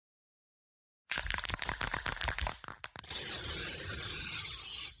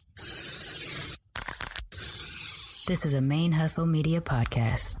This is a Main Hustle Media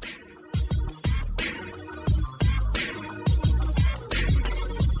podcast.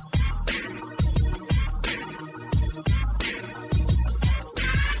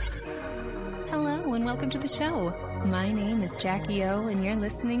 Hello and welcome to the show. My name is Jackie O and you're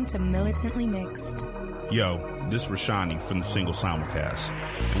listening to Militantly Mixed. Yo, this is Rashani from the Single Simulcast.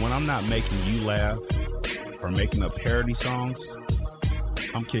 And when I'm not making you laugh or making up parody songs,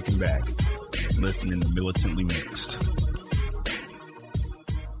 I'm kicking back, listening to Militantly Mixed.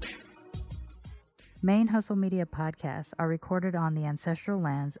 Main Hustle Media podcasts are recorded on the ancestral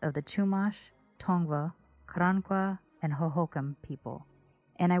lands of the Chumash, Tongva, Karankawa, and Hohokam people,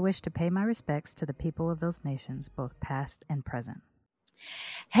 and I wish to pay my respects to the people of those nations, both past and present.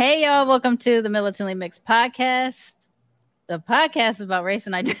 Hey, y'all. Welcome to the Militantly Mixed podcast. The podcast about race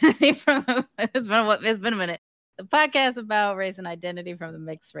and identity from... It's been a minute. The podcast about race and identity from the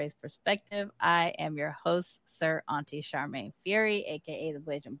mixed race perspective. I am your host, Sir Auntie Charmaine Fury, a.k.a. the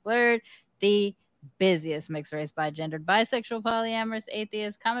Blazing Blurred, the busiest mixed race, bi-gendered, bisexual, polyamorous,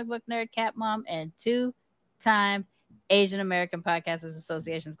 atheist, comic book nerd, cat mom, and two-time Asian American Podcasters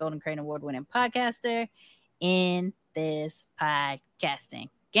Association's Golden Crane Award-winning podcaster in this podcasting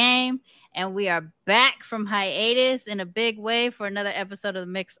game. And we are back from hiatus in a big way for another episode of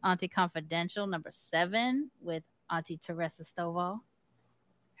the Mixed Auntie Confidential, number 7, with Auntie Teresa Stovall.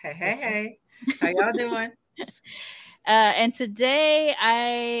 Hey. How y'all doing? And today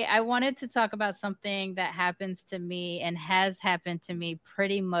I wanted to talk about something that happens to me and has happened to me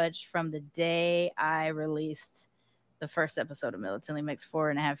pretty much from the day I released the first episode of Militantly Mixed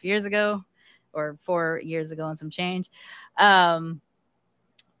 4.5 years ago, or 4 years ago and some change.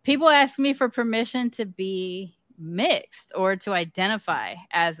 People ask me for permission to be mixed or to identify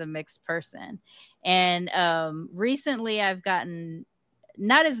as a mixed person. And recently I've gotten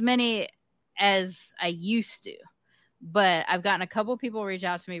not as many as I used to, but I've gotten a couple people reach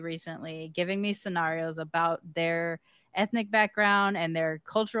out to me recently, giving me scenarios about their ethnic background and their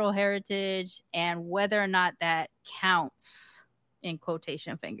cultural heritage and whether or not that counts, in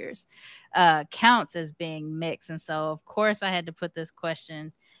quotation fingers, counts as being mixed. And so, of course, I had to put this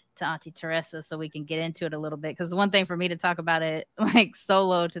question to Auntie Teresa so we can get into it a little bit. Because one thing for me to talk about it like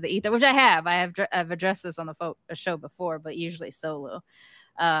solo to the ether, which I've addressed this on the show before, but usually solo.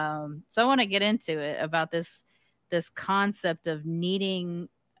 So I want to get into it about this concept of needing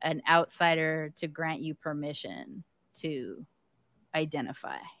an outsider to grant you permission to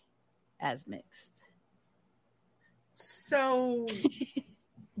identify as mixed. So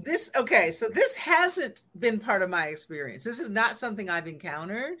this hasn't been part of my experience. This is not something I've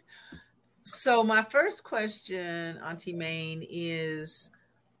encountered. So my first question, Auntie Maine, is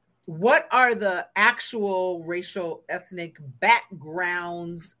what are the actual racial ethnic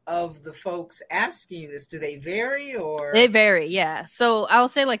backgrounds of the folks asking you this? Do they vary or? They vary, yeah. So I'll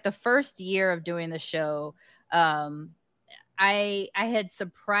say like the first year of doing the show, I had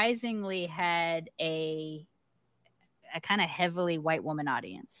surprisingly had a kind of heavily white woman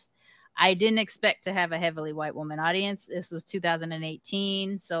audience. I didn't expect to have a heavily white woman audience. This was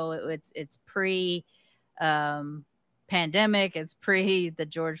 2018, so it's pre pandemic, it's pre the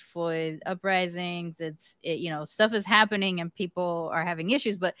George Floyd uprisings. Stuff is happening and people are having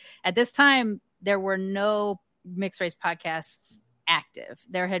issues. But at this time, there were no mixed race podcasts active.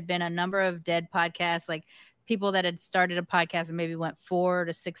 There had been a number of dead podcasts, like people that had started a podcast and maybe went 4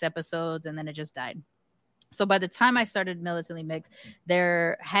 to 6 episodes and then it just died. So by the time I started Militantly Mixed,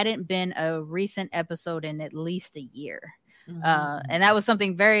 there hadn't been a recent episode in at least a year. Mm-hmm. And that was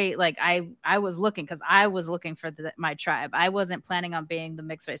something very like I was looking for my tribe. I wasn't planning on being the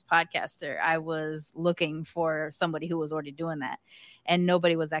mixed race podcaster. I was looking for somebody who was already doing that, and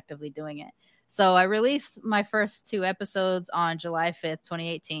nobody was actively doing it. So I released my first 2 episodes on July 5th,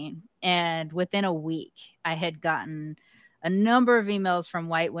 2018. And within a week, I had gotten a number of emails from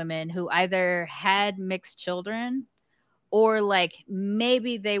white women who either had mixed children or like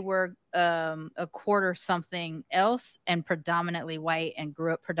maybe they were a quarter something else and predominantly white and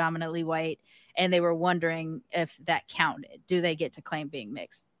grew up predominantly white. And they were wondering if that counted. Do they get to claim being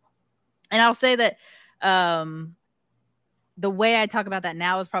mixed? And I'll say that the way I talk about that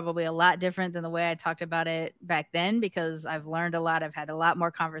now is probably a lot different than the way I talked about it back then, because I've learned a lot. I've had a lot more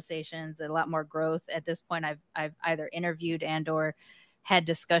conversations, a lot more growth. At this point, I've either interviewed and or had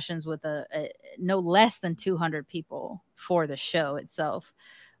discussions with no less than 200 people for the show itself.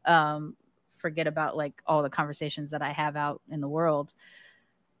 Forget about like all the conversations that I have out in the world.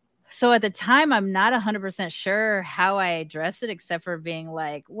 So at the time, I'm not 100% sure how I addressed it, except for being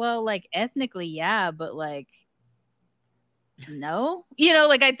like, well, like ethnically, yeah, but like no, you know,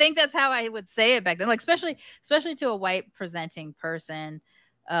 like I think that's how I would say it back then, like especially to a white presenting person.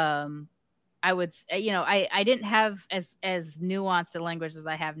 I would, you know, I didn't have as nuanced a language as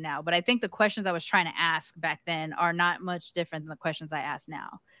I have now, but I think the questions I was trying to ask back then are not much different than the questions I ask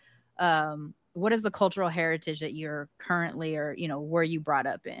now. What is the cultural heritage that you're currently, or, you know, were you brought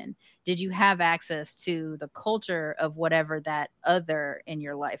up in? Did you have access to the culture of whatever that other in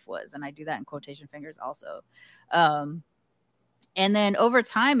your life was? And I do that in quotation fingers also. And then over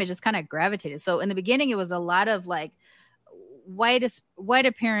time, it just kind of gravitated. So in the beginning, it was a lot of like white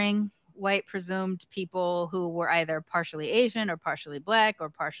appearing, white presumed people who were either partially Asian or partially Black or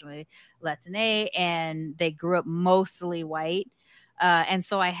partially Latine, and they grew up mostly white. And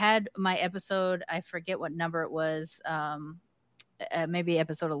so I had my episode, I forget what number it was, maybe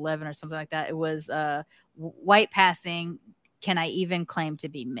episode 11 or something like that. It was white passing. Can I even claim to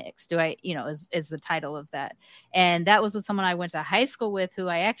be mixed? Do I, you know, is the title of that. And that was with someone I went to high school with, who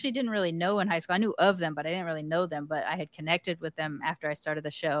I actually didn't really know in high school. I knew of them, but I didn't really know them, but I had connected with them after I started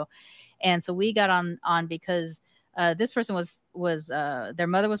the show. And so we got on because this person was their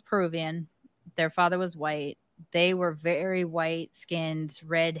mother was Peruvian. Their father was white. They were very white skinned,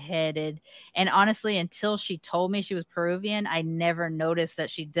 red headed. And honestly, until she told me she was Peruvian, I never noticed that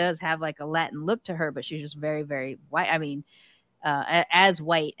she does have like a Latin look to her, but she's just very, very white. I mean, as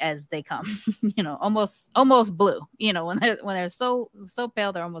white as they come, you know, almost blue, you know, when they're so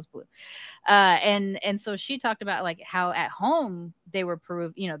pale, they're almost blue. And so she talked about like how at home they were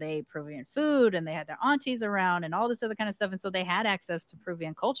you know, they ate Peruvian food and they had their aunties around and all this other kind of stuff. And so they had access to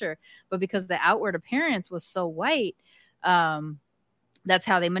Peruvian culture, but because the outward appearance was so white, that's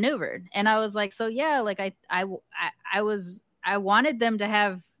how they maneuvered. And I was like, so yeah, like I wanted them to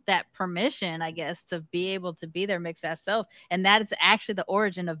have that permission, I guess, to be able to be their mixed ass self. And that is actually the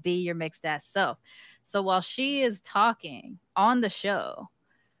origin of Be Your Mixed Ass Self. So while she is talking on the show,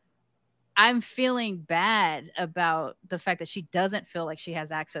 I'm feeling bad about the fact that she doesn't feel like she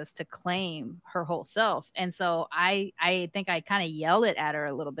has access to claim her whole self. And so I think I kind of yell it at her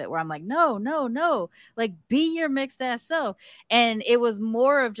a little bit, where I'm like, no, like be your mixed ass self. And it was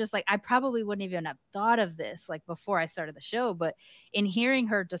more of just like, I probably wouldn't even have thought of this like before I started the show, but in hearing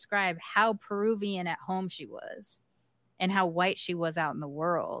her describe how Peruvian at home she was and how white she was out in the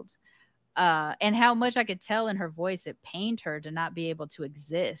world, and how much I could tell in her voice it pained her to not be able to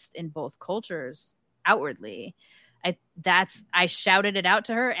exist in both cultures outwardly. I shouted it out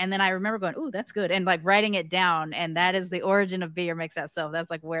to her, and then I remember going, "Ooh, that's good," and like writing it down. And that is the origin of Be Your Mixed Ass Self.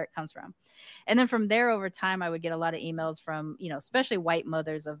 That's like where it comes from. And then from there, over time, I would get a lot of emails from, you know, especially white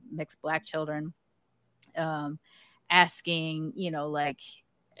mothers of mixed Black children, asking, you know, like,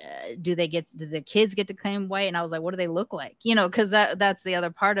 do the kids get to claim white? And I was like, what do they look like? You know, because that's the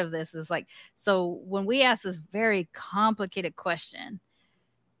other part of this is like, so when we ask this very complicated question,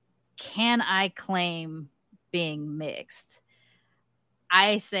 can I claim being mixed?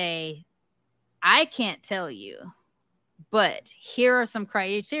 I say, I can't tell you, but here are some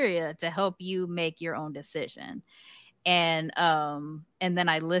criteria to help you make your own decision. And then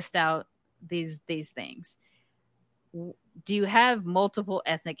I list out these things. Do you have multiple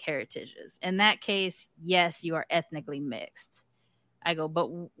ethnic heritages? In that case, yes, you are ethnically mixed. I go,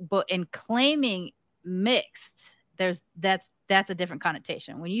 but in claiming mixed, that's a different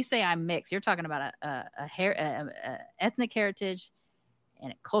connotation. When you say I'm mixed, you're talking about a ethnic heritage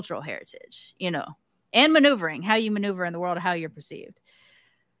and a cultural heritage, you know, and maneuvering, how you maneuver in the world, how you're perceived.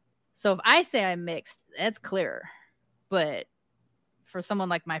 So if I say I'm mixed, that's clearer. But for someone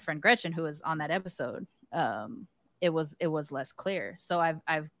like my friend Gretchen, who was on that episode, it was less clear. So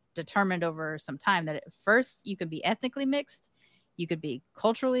I've determined over some time that at first you could be ethnically mixed, you could be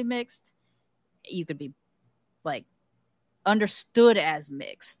culturally mixed, you could be like understood as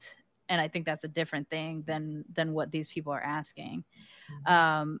mixed. And I think that's a different thing than what these people are asking.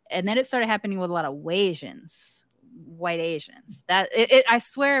 And then it started happening with a lot of white Asians. That I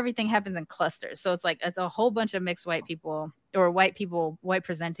swear everything happens in clusters. So it's like it's a whole bunch of mixed white people, or white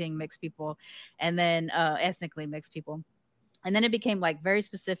presenting mixed people, and then ethnically mixed people. And then it became like very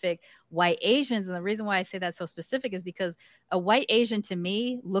specific white Asians. And the reason why I say that's so specific is because a white Asian to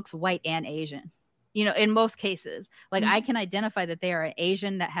me looks white and Asian, you know, in most cases. Like I can identify that they are an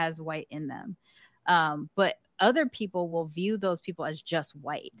Asian that has white in them. But other people will view those people as just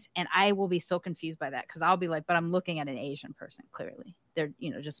white. And I will be so confused by that, because I'll be like, but I'm looking at an Asian person, clearly. They're,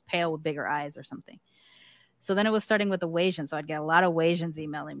 you know, just pale with bigger eyes or something. So then it was starting with the Wasians. So I'd get a lot of Wasians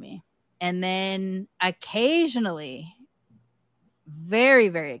emailing me. And then occasionally, very,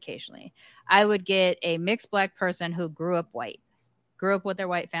 very occasionally, I would get a mixed Black person who grew up white, grew up with their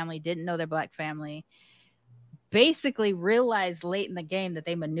white family, didn't know their Black family, basically realized late in the game that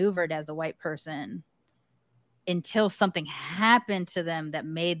they maneuvered as a white person until something happened to them that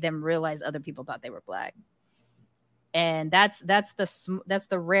made them realize other people thought they were Black. And that's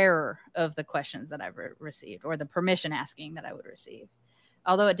the rarer of the questions that I've received, or the permission asking that I would receive,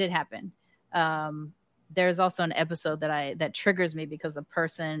 although it did happen. There's also an episode that triggers me because a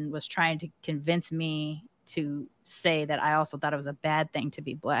person was trying to convince me to say that I also thought it was a bad thing to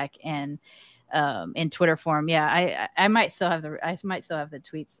be Black. And in Twitter form, I might still have the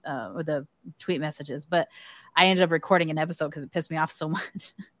tweets or the tweet messages, but I ended up recording an episode because it pissed me off so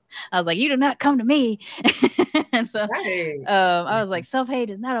much. I was like, you do not come to me. And so I was like, self-hate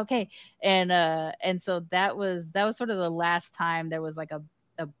is not okay. And so that was sort of the last time there was like a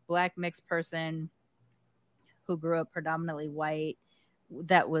Black mixed person who grew up predominantly white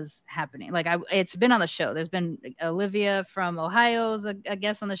that was happening. Like it's been on the show. There's been Olivia from Ohio's a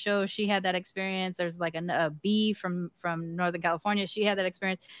guest on the show. She had that experience. There's like a B from Northern California. She had that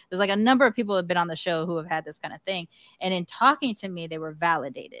experience. There's like a number of people who have been on the show who have had this kind of thing. And in talking to me, they were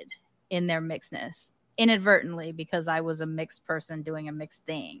validated in their mixedness inadvertently because I was a mixed person doing a mixed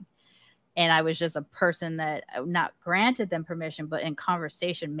thing. And I was just a person that not granted them permission, but in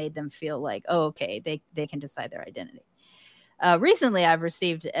conversation made them feel like, oh, okay, they can decide their identity. Recently, I've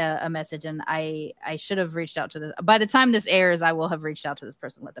received a message, and I should have reached out to this. By the time this airs, I will have reached out to this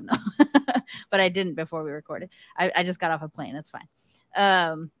person, let them know. But I didn't before we recorded. I just got off a plane. It's fine.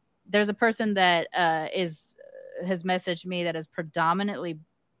 There's a person that has messaged me that is predominantly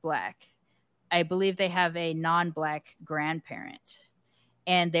Black. I believe they have a non-Black grandparent,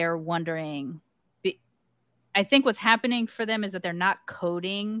 and they're wondering. I think what's happening for them is that they're not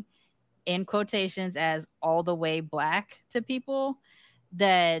coding in quotations as all the way Black to people,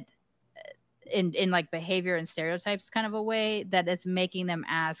 that in like behavior and stereotypes kind of a way, that it's making them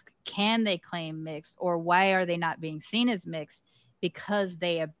ask, can they claim mixed, or why are they not being seen as mixed because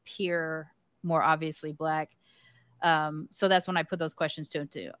they appear more obviously Black. So that's when I put those questions to them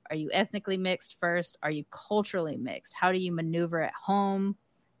too. Are you ethnically mixed first? Are you culturally mixed? How do you maneuver at home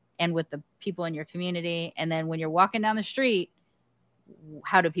and with the people in your community? And then when you're walking down the street,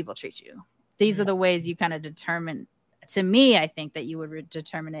 how do people treat you? These are the ways you kind of determine. To me, I think that you would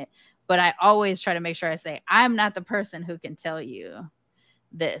determine it, but I always try to make sure I say, I'm not the person who can tell you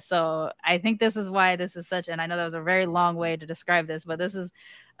this. So I think this is why this is such, and I know that was a very long way to describe this, but this is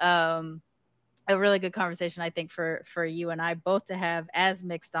a really good conversation, I think, for you and I both to have as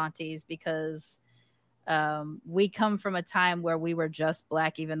mixed aunties, because we come from a time where we were just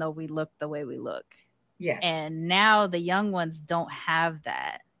Black, even though we looked the way we look. Yes. And now the young ones don't have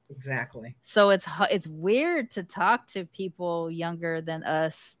that. Exactly. So it's weird to talk to people younger than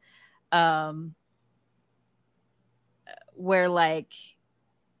us, where like,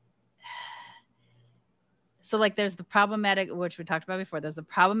 so like there's the problematic, which we talked about before. There's the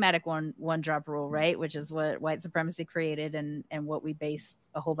problematic one drop rule, right? Which is what white supremacy created and what we based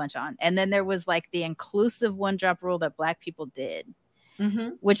a whole bunch on. And then there was like the inclusive one drop rule that Black people did. Mm-hmm.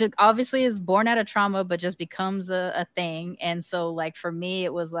 Which obviously is born out of trauma, but just becomes a thing. And so like for me,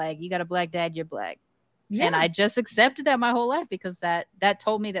 it was like, you got a Black dad, you're Black. Yeah. And I just accepted that my whole life because that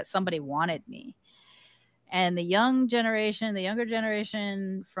told me that somebody wanted me. And the younger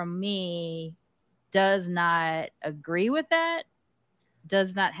generation from me does not agree with that,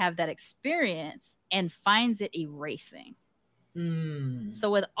 does not have that experience, and finds it erasing. So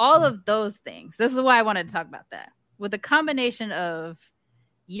with all of those things, this is why I wanted to talk about that. With a combination of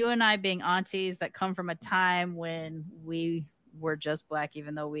you and I being aunties that come from a time when we were just Black,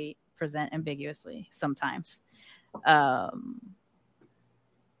 even though we present ambiguously sometimes,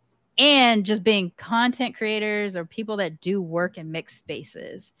 and just being content creators or people that do work in mixed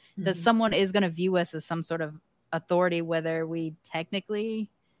spaces, that someone is going to view us as some sort of authority, whether we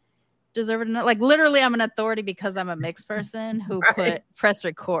technically deserve it or not. Like literally, I'm an authority because I'm a mixed person who press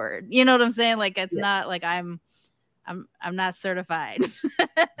record. You know what I'm saying? Like it's not like I'm not certified.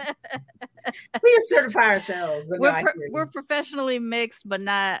 We can certify ourselves, but we're professionally mixed, but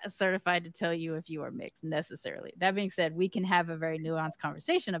not certified to tell you if you are mixed necessarily. That being said, we can have a very nuanced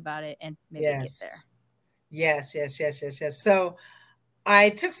conversation about it and maybe get there. Yes. So I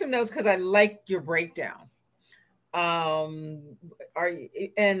took some notes because I liked your breakdown. And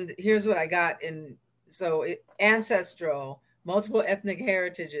here's what I got ancestral, multiple ethnic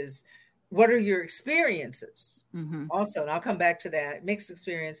heritages. What are your experiences? Also, and I'll come back to that mixed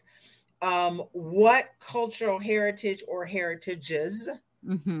experience. What cultural heritage or heritages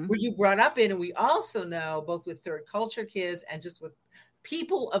were you brought up in? And we also know, both with third culture kids and just with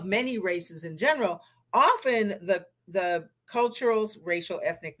people of many races in general, often the cultural, racial,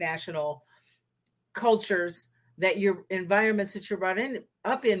 ethnic, national cultures that your environments that you're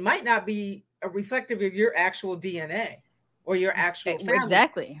up in might not be reflective of your actual DNA or your actual family.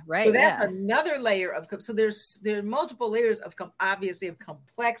 Exactly. Right. So that's another layer of, so there are multiple layers of obviously of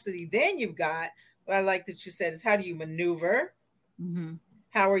complexity. Then you've got what I like that you said is, how do you maneuver? Mm-hmm.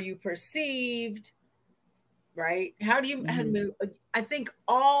 How are you perceived? Right? How do you, I think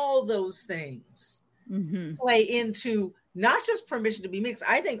all those things play into not just permission to be mixed.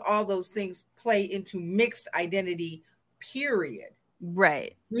 I think all those things play into mixed identity, period.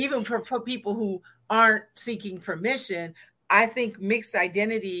 Right. Even for people who aren't seeking permission, I think mixed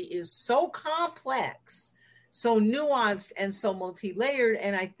identity is so complex, so nuanced, and so multi-layered.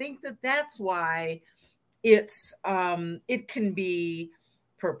 And I think that that's why it's it can be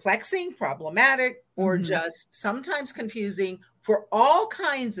perplexing, problematic, or just sometimes confusing for all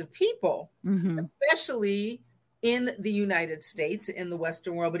kinds of people, especially in the United States, in the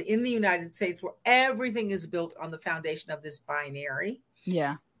Western world, but in the United States, where everything is built on the foundation of this binary.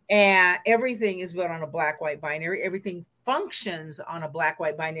 Yeah. And everything is built on a black-white binary. Everything functions on a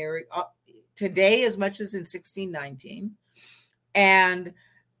black-white binary today as much as in 1619. And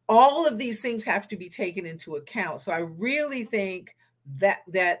all of these things have to be taken into account. So I really think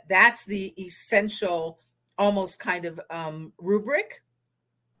that's the essential, almost kind of rubric,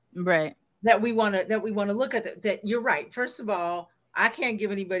 right, that we want to look at. That you're right. First of all, I can't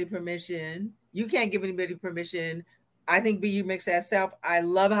give anybody permission. You can't give anybody permission. I think be you mixed as self. I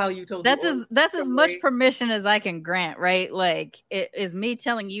love how you told that's as much permission as I can grant, right? Like, it is me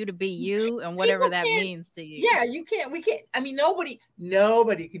telling you to be you and whatever that means to you. Yeah, we can't. I mean,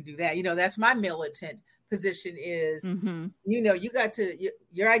 nobody can do that. That's my militant position is, you got to,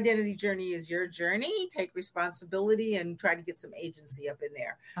 your identity journey is your journey. Take responsibility and try to get some agency up in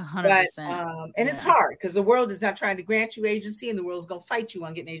there. 100%. And it's hard because the world is not trying to grant you agency, and the world's going to fight you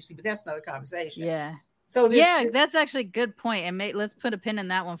on getting agency, but that's another conversation. Yeah. So that's actually a good point. And let's put a pin in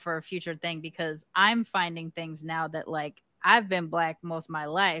that one for a future thing, because I'm finding things now that, like, I've been Black most of my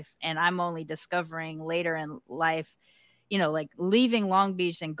life, and I'm only discovering later in life, like leaving Long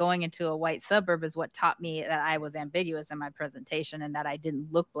Beach and going into a white suburb is what taught me that I was ambiguous in my presentation and that I didn't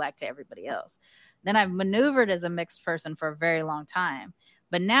look Black to everybody else. Then I've maneuvered as a mixed person for a very long time,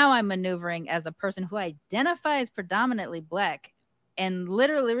 but now I'm maneuvering as a person who identifies predominantly Black. And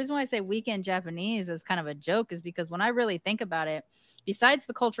literally, the reason why I say weekend Japanese is kind of a joke is because when I really think about it, besides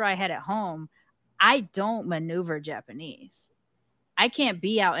the culture I had at home, I don't maneuver Japanese. I can't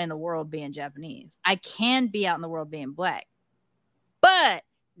be out in the world being Japanese. I can be out in the world being Black. But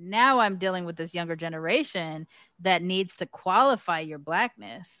now I'm dealing with this younger generation that needs to qualify your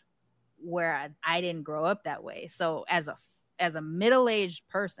Blackness, where I didn't grow up that way. So as a middle-aged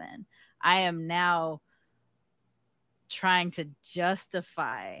person, I am now trying to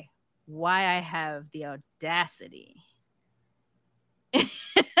justify why I have the audacity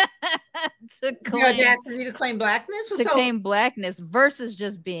to claim Blackness, claim Blackness versus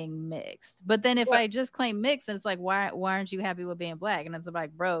just being mixed. But then if I just claim mixed, and it's like, why aren't you happy with being Black? And it's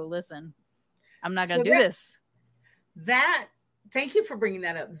like, bro, listen, I'm not gonna do this. Thank you for bringing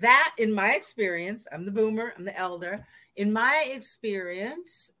that up. That, in my experience, I'm the boomer, I'm the elder. In my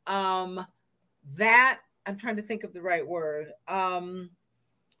experience, that, I'm trying to think of the right word.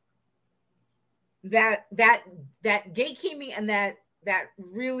 That gatekeeping and that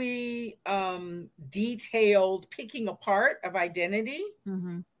really detailed picking apart of identity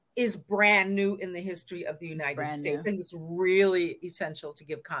is brand new in the history of the United States. I think it's really essential to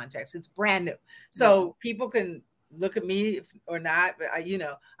give context. It's brand new. So people can look at me or not, but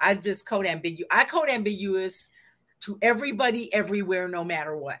I just code ambiguous. I code ambiguous to everybody, everywhere, no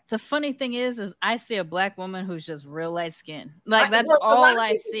matter what. The funny thing is I see a Black woman who's just real light skin. Like, that's all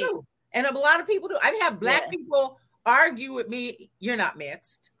I see. And a lot of people do. I've had Black people argue with me, you're not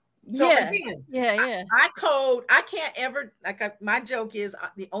mixed. So again, I code. I can't ever, my joke is,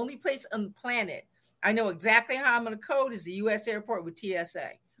 the only place on the planet I know exactly how I'm going to code is the U.S. airport with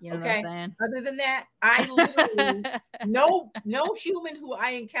TSA. You know what I'm saying? Other than that, I literally no human who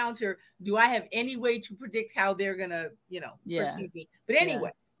I encounter do I have any way to predict how they're gonna, perceive me. But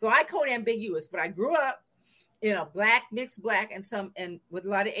anyway, so I code ambiguous, but I grew up in a Black, mixed Black, and with a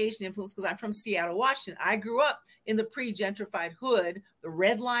lot of Asian influence because I'm from Seattle, Washington. I grew up in the pre-gentrified hood, the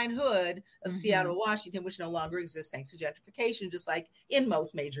red line hood of Seattle, Washington, which no longer exists thanks to gentrification, just like in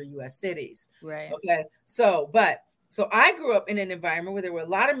most major U.S. cities. Right. Okay. So I grew up in an environment where there were a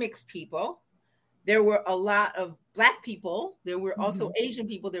lot of mixed people. There were a lot of Black people. There were also Asian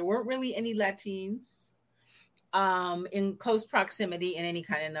people. There weren't really any Latins in close proximity in any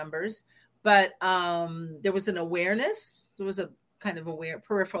kind of numbers. But there was an awareness. There was a kind of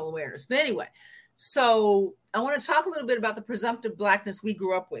peripheral awareness. But anyway, so I want to talk a little bit about the presumptive Blackness we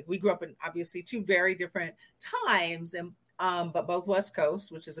grew up with. We grew up in obviously two very different times, and but both West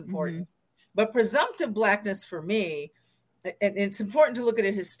Coast, which is important. But presumptive Blackness for me, and it's important to look at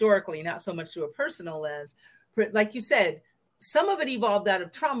it historically, not so much through a personal lens. Like you said, some of it evolved out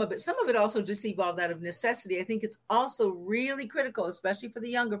of trauma, but some of it also just evolved out of necessity. I think it's also really critical, especially for the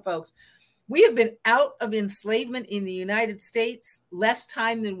younger folks. We have been out of enslavement in the United States less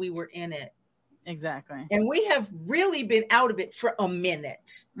time than we were in it. Exactly. And we have really been out of it for a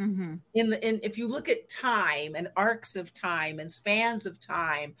minute. If you look at time and arcs of time and spans of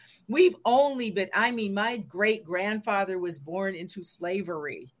time, we've only been, my great grandfather was born into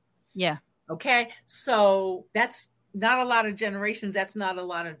slavery. Yeah. Okay. So that's not a lot of generations. That's not a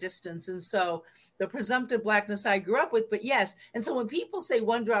lot of distance. And so the presumptive Blackness I grew up with, but yes. And so when people say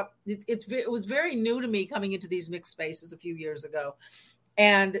one drop, it was very new to me coming into these mixed spaces a few years ago,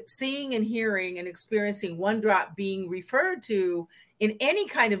 and seeing and hearing and experiencing one drop being referred to in any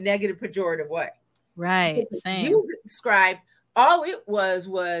kind of negative pejorative way. Right. Same. You described all it was,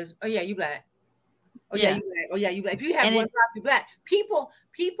 oh yeah, you Black. Oh yeah, you Black. Oh yeah, you Black. If you have one drop, you Black.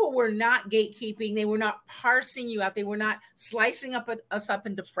 People were not gatekeeping. They were not parsing you out. They were not slicing us up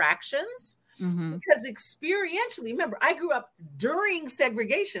into fractions. Because experientially, remember, I grew up during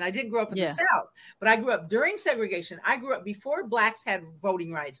segregation. I didn't grow up in the South, but I grew up during segregation. I grew up before Blacks had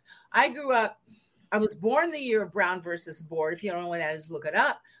voting rights. I was born the year of Brown versus Board. If you don't know what that is, look it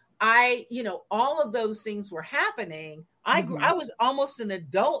up. All of those things were happening. I was almost an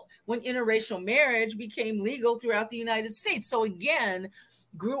adult when interracial marriage became legal throughout the United States. So again,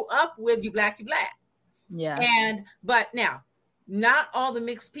 grew up with you Black, you Black. Yeah. But now, not all the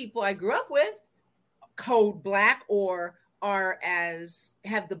mixed people I grew up with code Black or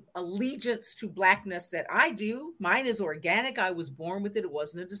have the allegiance to Blackness that I do. Mine is organic. I was born with it. It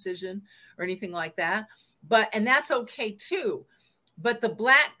wasn't a decision or anything like that. And that's okay too. But the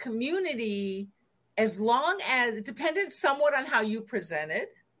Black community, as long as it depended somewhat on how you presented,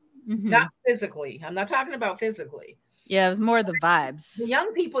 not physically. I'm not talking about physically. Yeah, it was more the vibes. The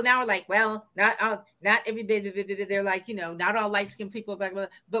young people now are like, well, not everybody. They're like, not all light-skinned people. Blah, blah, blah.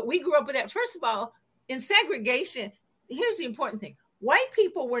 But we grew up with that. First of all, in segregation, here's the important thing. White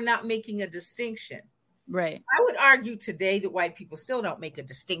people were not making a distinction. Right. I would argue today that white people still don't make a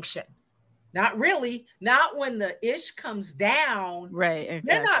distinction. Not really. Not when the ish comes down. Right. Exactly.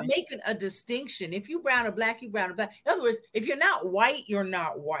 They're not making a distinction. If you brown or Black, you brown or Black. In other words, if you're not white, you're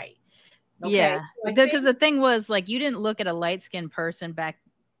not white. Okay? Yeah, because the thing was, like, you didn't look at a light-skinned person back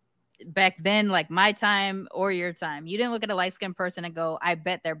then, like my time or your time. You didn't look at a light-skinned person and go, I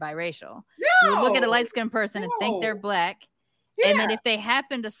bet they're biracial. No, you would look at a light-skinned person and think they're Black. Yeah. And then if they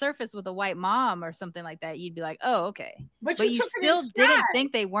happen to surface with a white mom or something like that, you'd be like, oh, okay. But you still didn't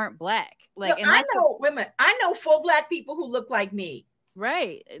think they weren't Black. Like, no, I know full Black people who look like me.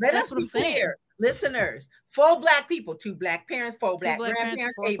 Right. That's what I'm saying. Clear. Listeners, full Black people, 2 Black parents, 4 Black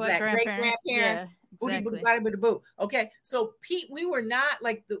grandparents, 8 Black great grandparents, Okay, so Pete, we were not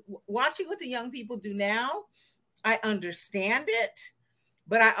like watching what the young people do now. I understand it,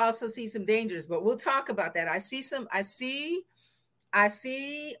 but I also see some dangers. But we'll talk about that. I see some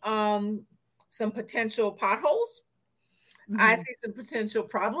potential potholes. I see some potential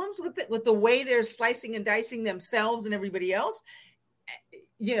problems with the way they're slicing and dicing themselves and everybody else.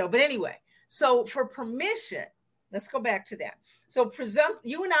 But anyway. So for permission, let's go back to that. So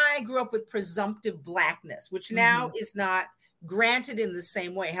you and I grew up with presumptive Blackness, which now is not granted in the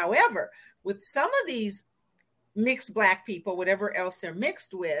same way. However, with some of these mixed Black people, whatever else they're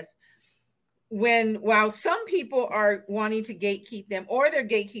mixed with, while some people are wanting to gatekeep them or they're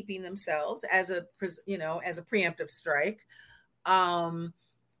gatekeeping themselves as a preemptive strike,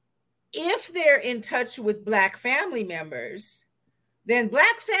 if they're in touch with Black family members, then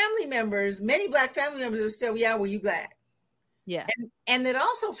many Black family members are still, well, you Black. Yeah. And then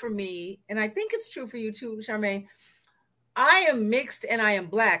also for me, and I think it's true for you too, Charmaine, I am mixed and I am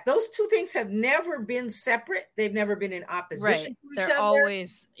Black. Those two things have never been separate. They've never been in opposition to each other. They're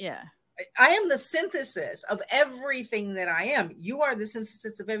always, yeah. I am the synthesis of everything that I am. You are the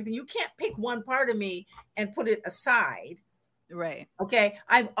synthesis of everything. You can't pick one part of me and put it aside. Right. Okay.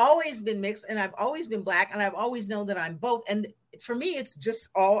 I've always been mixed and I've always been Black and I've always known that I'm both. And for me, it's just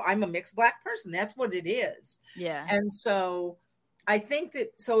I'm a mixed Black person. That's what it is. Yeah. And so I think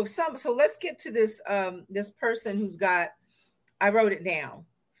that, so let's get to this person who's got, I wrote it down.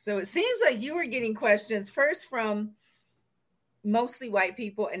 So it seems like you were getting questions first from mostly white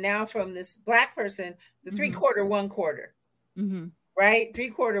people and now from this Black person, the 3/4, 1/4, right?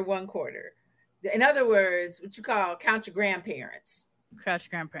 3/4, 1/4. In other words, what you call count your grandparents. Count your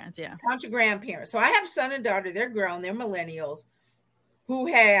grandparents, yeah. Count your grandparents. So I have a son and daughter. They're grown. They're millennials who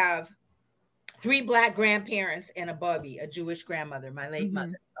have 3 Black grandparents and a Bubby, a Jewish grandmother, my late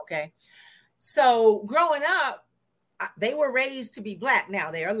mother. Okay. So growing up, they were raised to be Black. Now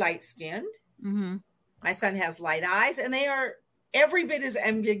they are light-skinned. My son has light eyes, and they are every bit as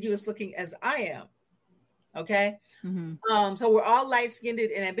ambiguous looking as I am. Okay. So we're all light-skinned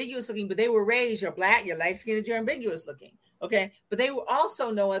and ambiguous looking, but they were raised, you're Black, you're light-skinned, you're ambiguous looking. Okay. But they will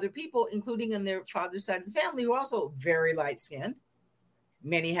also know other people, including in their father's side of the family, who are also very light-skinned.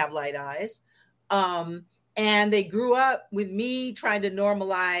 Many have light eyes. And they grew up with me trying to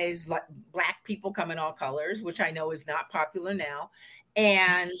normalize Black people come in all colors, which I know is not popular now.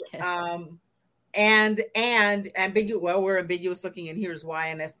 And ambiguous. Well, we're ambiguous looking, and here's why.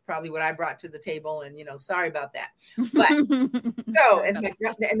 And that's probably what I brought to the table. And, sorry about that. But so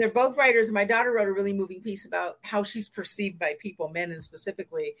and they're both writers. My daughter wrote a really moving piece about how she's perceived by people, men and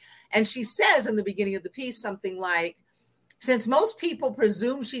specifically. And she says in the beginning of the piece, something like, since most people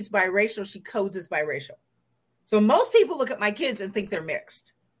presume she's biracial, she codes as biracial. So most people look at my kids and think they're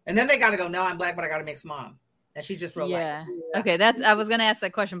mixed. And then they got to go, no, I'm Black, but I got a mixed mom. And she just wrote Okay, I was going to ask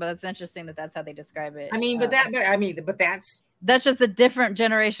that question, but that's interesting that's how they describe it. But that's just a different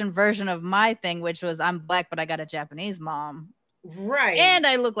generation version of my thing, which was I'm Black, but I got a Japanese mom. Right. And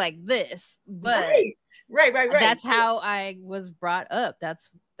I look like this. But right. That's how I was brought up. That's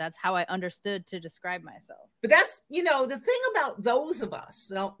how I understood to describe myself. But that's, the thing about those of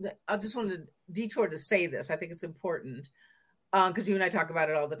us, I just wanted to detour to say this. I think it's important because you and I talk about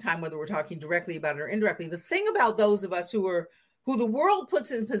it all the time, whether we're talking directly about it or indirectly. The thing about those of us who the world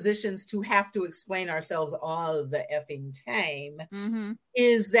puts in positions to have to explain ourselves all the effing time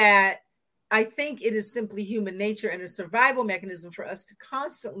is that I think it is simply human nature and a survival mechanism for us to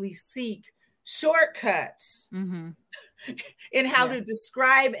constantly seek shortcuts in how to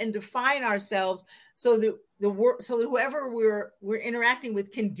describe and define ourselves so that whoever we're interacting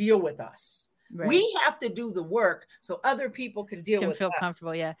with can deal with us. Right. We have to do the work so other people can feel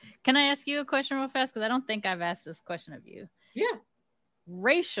comfortable. Yeah. Can I ask you a question real fast? Because I don't think I've asked this question of you. Yeah.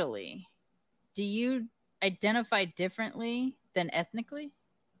 Racially, do you identify differently than ethnically?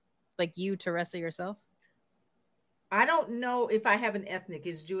 Like you, Teresa, yourself? I don't know if I have an ethnic.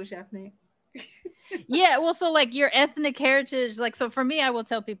 Is Jewish ethnic? Yeah. Well, so like your ethnic heritage, so for me, I will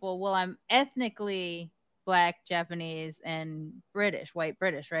tell people, well, I'm ethnically Black, Japanese, and white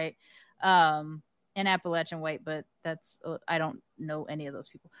British, right? And Appalachian white, but I don't know any of those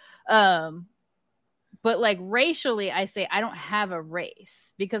people. But like racially, I say I don't have a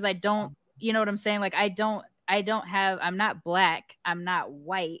race because I don't, you know what I'm saying? Like I'm not Black, I'm not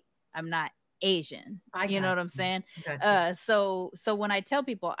white, I'm not Asian. You know what I'm saying? Gotcha. So when I tell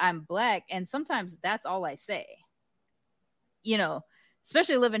people I'm Black, and sometimes that's all I say,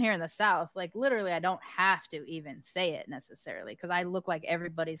 especially living here in the South, like literally I don't have to even say it necessarily because I look like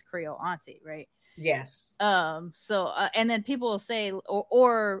everybody's Creole auntie, right? Yes. And then people will say,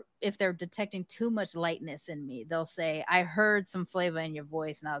 or if they're detecting too much lightness in me, they'll say, I heard some flavor in your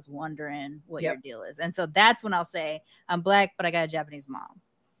voice and I was wondering what your deal is. And so that's when I'll say, I'm Black, but I got a Japanese mom.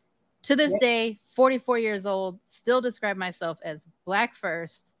 To this day, 44 years old, still describe myself as Black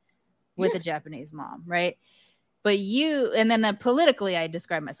first with a Japanese mom, right? But and then politically, I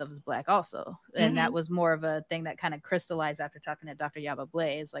describe myself as Black also. And that was more of a thing that kind of crystallized after talking to Dr. Yaba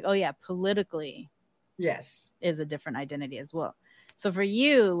Blaze. Like, oh yeah, politically, yes, is a different identity as well. So for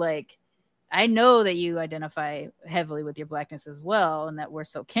you, like, I know that you identify heavily with your Blackness as well, and that we're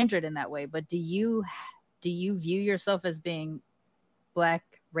so kindred in that way. But do you view yourself as being Black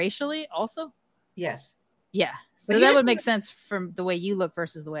racially also? Yes. Yeah. So that would make sense from the way you look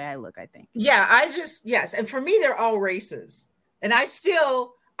versus the way I look, I think. Yeah, yes. And for me, they're all races. And I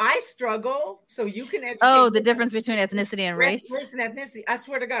struggle. So you can educate. Oh, the difference between ethnicity and race? Race and ethnicity. I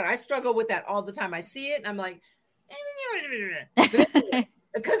swear to God, I struggle with that all the time. I see it and I'm like,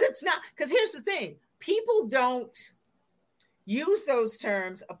 because it's not, because here's the thing. People don't use those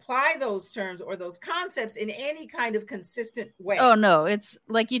terms, apply those terms or those concepts in any kind of consistent way. Oh, no. It's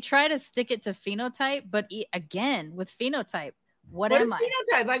like you try to stick it to phenotype, but again, with phenotype, what am I?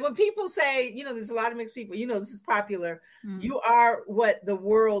 Phenotype? Like when people say, there's a lot of mixed people, this is popular. You are what the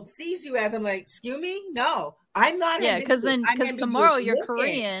world sees you as. I'm like, excuse me? No, I'm not. Yeah, because tomorrow you're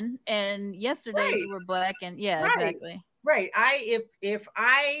Korean and yesterday you were Black and exactly. Right. If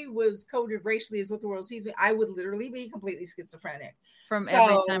I was coded racially as what the world sees me, I would literally be completely schizophrenic.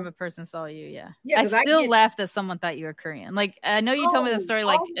 Every time a person saw you, yeah. I still laugh that someone thought you were Korean. Like I know you told me the story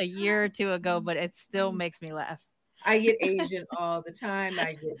like a year or two ago, but it still makes me laugh. I get Asian all the time.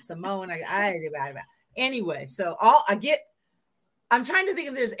 I get Samoan. Anyway, so I'm trying to think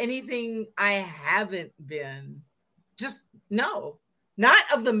if there's anything I haven't been. Just no, not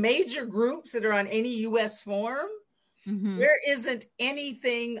of the major groups that are on any U.S. form. Mm-hmm. There isn't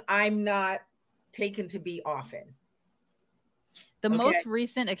anything I'm not taken to be often. The most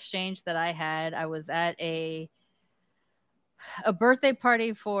recent exchange that I had, I was at a birthday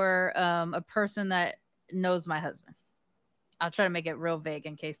party for a person that knows my husband. I'll try to make it real vague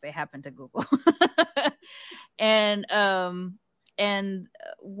in case they happen to Google. And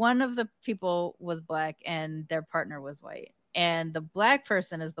one of the people was Black and their partner was white. And the Black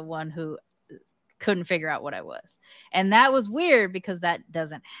person is the one who couldn't figure out what I was. And that was weird because that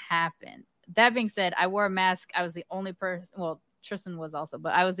doesn't happen. That being said, I wore a mask. I was the only person, well, Tristan was also,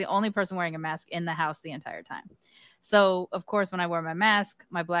 but I was the only person wearing a mask in the house the entire time. So, of course, when I wear my mask,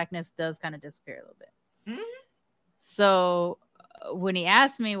 my Blackness does kind of disappear a little bit. Mm-hmm. So when he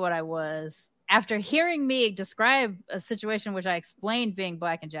asked me what I was, after hearing me describe a situation which I explained being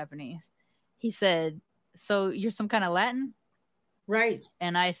Black and Japanese, he said, so you're some kind of Latin? Right.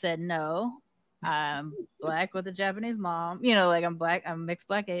 And I said, no, I'm Black with a Japanese mom. You know, like I'm Black, I'm mixed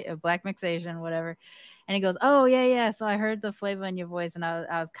Black, mixed Asian, whatever. And he goes, oh, yeah. So I heard the flavor in your voice and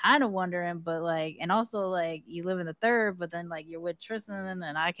I was kind of wondering, but like, and also like you live in the third, but then like you're with Tristan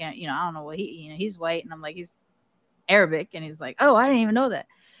and I can't, I don't know what he's white. And I'm like, he's Arabic. And he's like, oh, I didn't even know that.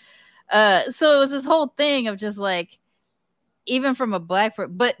 So it was this whole thing of just like, even from a Black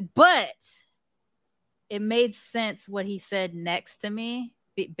person, but it made sense what he said next to me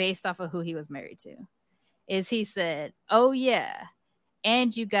based off of who he was married to. Is he said, oh yeah,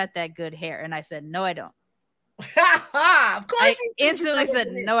 and you got that good hair. And I said, no, I don't. Of course. I instantly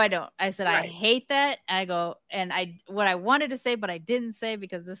said, no, I don't. I said, right. I hate that. And I go, and what I wanted to say, but I didn't say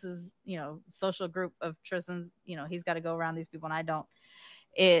because this is, social group of Tristan, he's got to go around these people and I don't.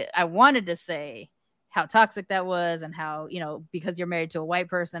 I wanted to say how toxic that was and how, because you're married to a white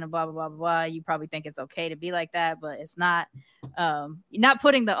person and blah, blah, blah, blah, blah, you probably think it's okay to be like that, but it's not. Not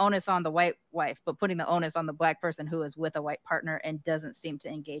putting the onus on the white wife, but putting the onus on the Black person who is with a white partner and doesn't seem to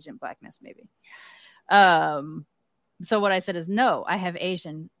engage in Blackness, maybe. So what I said is, no, I have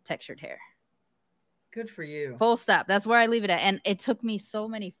Asian textured hair. Good for you. Full stop. That's where I leave it at. And it took me so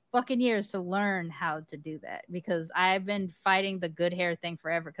many fucking years to learn how to do that because I've been fighting the good hair thing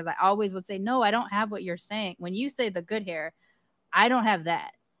forever. Because I always would say, no, I don't have what you're saying. When you say the good hair, I don't have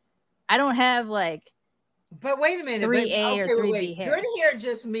that. I don't have like. But wait a minute. 3A or 3B hair. Good hair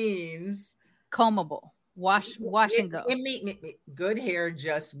just means combable. Wash and go. Good hair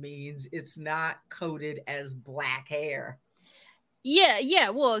just means it's not coded as Black hair.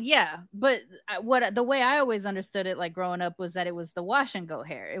 Yeah. Well, yeah. But the way I always understood it, like growing up, was that it was the wash and go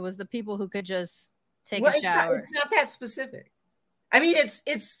hair. It was the people who could just take a shower. It's not that specific. I mean, it's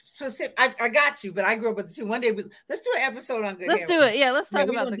specific. I got you, but I grew up with the two. One day, let's do an episode on good hair. Let's do it. Yeah, let's talk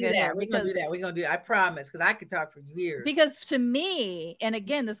about the good hair. We're going to do that. I promise, because I could talk for years. Because to me, and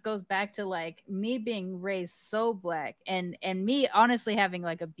again, this goes back to like me being raised so Black and me honestly having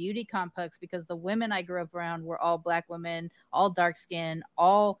like a beauty complex because the women I grew up around were all Black women, all dark skin,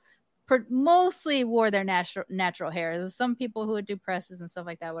 all mostly wore their natural hair. There's some people who would do presses and stuff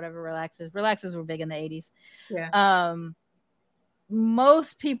like that, whatever, relaxers were big in the 80s. Yeah.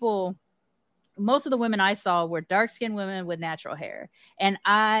 Most of the women I saw were dark-skinned women with natural hair. And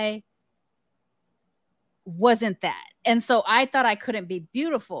I wasn't that. And so I thought I couldn't be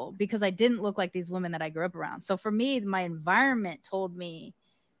beautiful because I didn't look like these women that I grew up around. So for me, my environment told me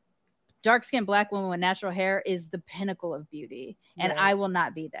dark-skinned Black woman with natural hair is the pinnacle of beauty. And I will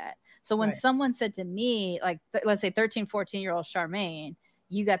not be that. So when someone said to me, like, let's say 13, 14-year-old Charmaine,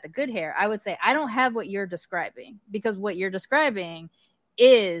 you got the good hair, I would say, I don't have what you're describing because what you're describing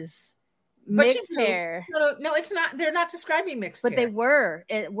is mixed hair. No, it's not. They're not describing mixed hair. But they were.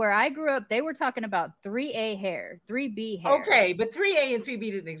 Where I grew up, they were talking about 3A hair, 3B hair. Okay, but 3A and 3B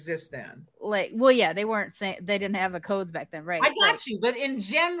didn't exist then. Like, well, yeah, they weren't saying, they didn't have the codes back then, right? I got you. But in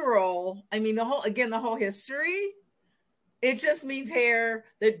general, I mean, the whole history, it just means hair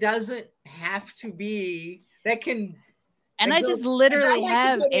that doesn't have to be, that can. And I just literally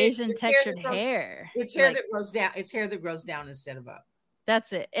have Asian textured hair. It's hair that grows down. It's hair that grows down instead of up.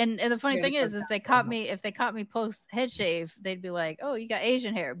 That's it. And the funny thing is, if they caught me post head shave, they'd be like, "Oh, you got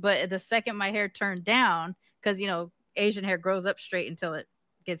Asian hair." But the second my hair turned down, because Asian hair grows up straight until it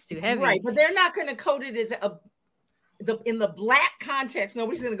gets too heavy. Right, but they're not going to code it as in the Black context.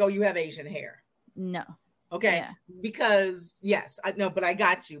 Nobody's going to go, "You have Asian hair." No. Okay. Yeah. Because yes, I know, but I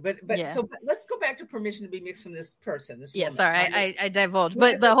got you. But Yeah. so let's go back to permission to be mixed from this person. This Yeah, woman. sorry, I divulged, No,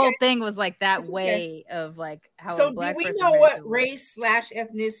 but it's the whole okay. thing was like that It's okay. way of like how So a black do we person know married what to a white- race /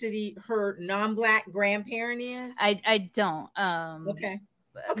 ethnicity her non-black grandparent is? I don't. Okay.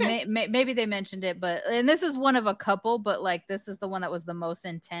 Maybe they mentioned it, but and this is one of a couple, but like this is the one that was the most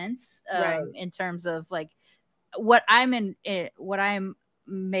intense Right. in terms of like what I'm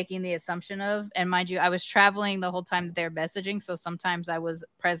making the assumption of. And mind you, I was traveling the whole time that they're messaging, so sometimes I was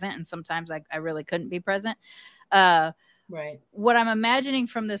present and sometimes I really couldn't be present. Right. What I'm imagining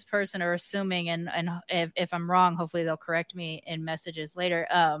from this person or assuming, and if I'm wrong, hopefully they'll correct me in messages later,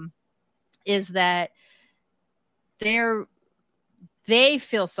 is that they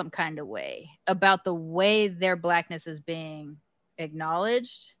feel some kind of way about the way their blackness is being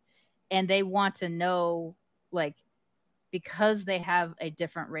acknowledged, and they want to know, like, because they have a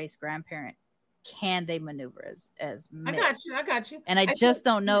different race grandparent, can they maneuver as mixed? I got you. And I just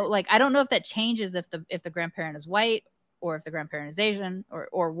don't know. Like, I don't know if that changes if the grandparent is white or if the grandparent is Asian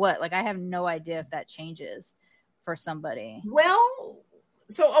or what. Like, I have no idea if that changes for somebody. Well,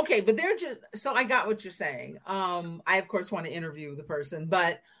 so okay, but they're just so I got what you're saying. I of course want to interview the person,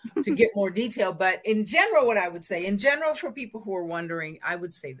 but to get more detail. But in general, what I would say, in general, for people who are wondering, I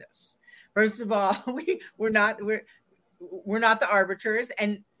would say this. First of all, we're not the arbiters,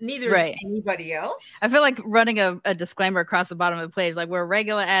 and neither is anybody else. I feel like running a disclaimer across the bottom of the page, like we're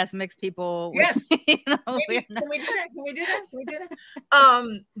regular ass mixed people. Yes. Can we do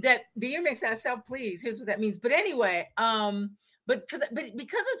that? That be your mixed ass self, please. Here's what that means. But anyway, but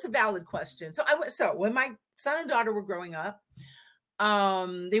because it's a valid question. So when my son and daughter were growing up,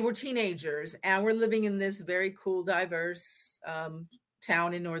 they were teenagers, and we're living in this very cool, diverse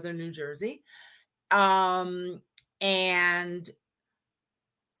town in northern New Jersey. And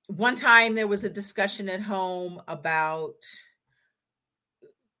one time there was a discussion at home about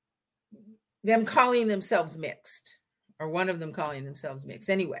them calling themselves mixed, or one of them calling themselves mixed.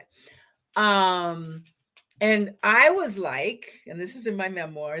 Anyway, and I was like, and this is in my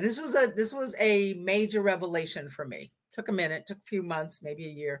memoir, this was a major revelation for me. Took a minute, took a few months, maybe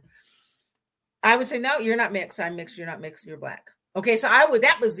a year. I would say, no, you're not mixed. I'm mixed. You're not mixed. You're black. Okay, so I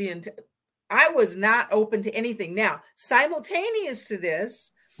was not open to anything. Now, simultaneous to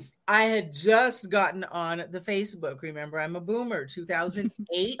this, I had just gotten on the Facebook. Remember, I'm a boomer.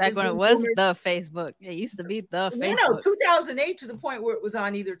 2008. Back when it was the Facebook. It used to be the Facebook. No, 2008 to the point where it was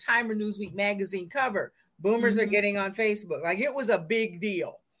on either Time or Newsweek magazine cover. Boomers are getting on Facebook. Like, it was a big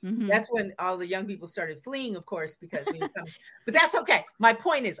deal. Mm-hmm. That's when all the young people started fleeing, of course, because but that's okay. My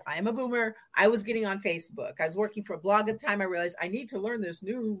point is, I am a boomer. I was getting on Facebook. I was working for a blog at the time. I realized I need to learn this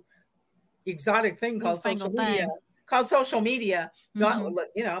new exotic thing called social media. Mm-hmm.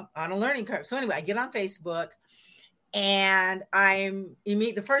 On a learning curve. So anyway, I get on Facebook, and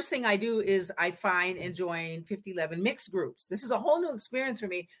the first thing I do is I find and join 5011 mixed groups. This is a whole new experience for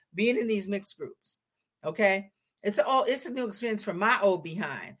me, being in these mixed groups. Okay. It's a new experience from my old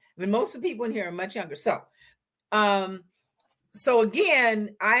behind. I mean, most of the people in here are much younger. So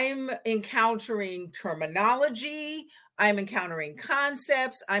again, I'm encountering terminology, I'm encountering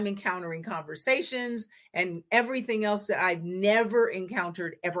concepts, I'm encountering conversations, and everything else that I've never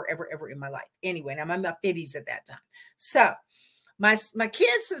encountered ever in my life. Anyway, and I'm in my 50s at that time. So my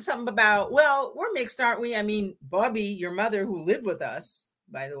kids said something about, well, we're mixed, aren't we? I mean, Bobby, your mother, who lived with us,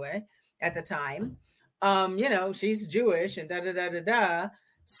 by the way, at the time, she's Jewish and da.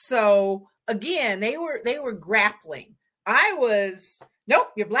 So again, they were grappling. I was,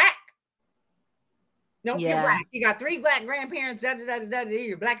 nope, you're black. Nope, you're black. You got 3 black grandparents,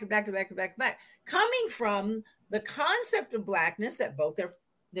 you're black. Coming from the concept of blackness that both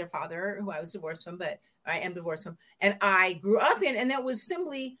their father, who I was divorced from, but I am divorced from, and I grew up in, and that was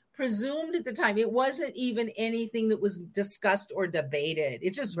simply presumed at the time. It wasn't even anything that was discussed or debated.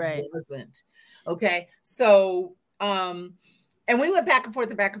 It just wasn't. Okay. So, and we went back and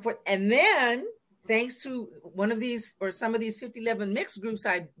forth. And then thanks to one of these or some of these 5011 mixed groups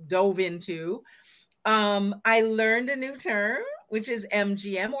I dove into, I learned a new term, which is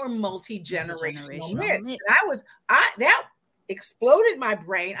MGM, or multi-generational mix. And that exploded my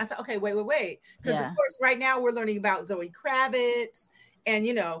brain. I said, okay, wait. Because of course, right now we're learning about Zoe Kravitz, and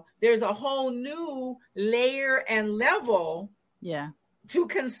there's a whole new layer and level to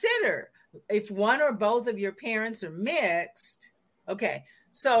consider. If one or both of your parents are mixed, okay.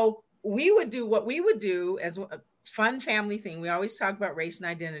 So what we would do as a fun family thing, we always talk about race and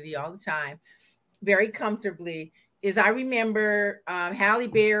identity all the time, very comfortably, is I remember Halle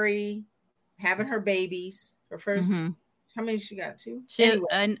Berry having her babies, her first How many she got? 2? Anyway.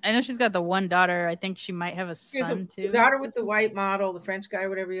 I know she's got the one daughter. I think she might have a son too. The daughter with the white model, the French guy,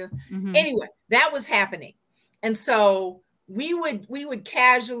 whatever he is. Mm-hmm. Anyway, that was happening. And so we would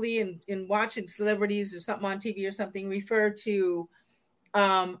casually in watching celebrities or something on TV or something refer to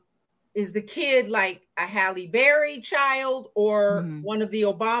is the kid like a Halle Berry child or one of the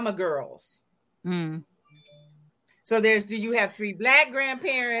Obama girls? Mm. So do you have 3 black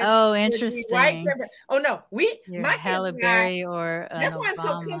grandparents? Oh, interesting. Oh no, my Halle Berry or that's why I'm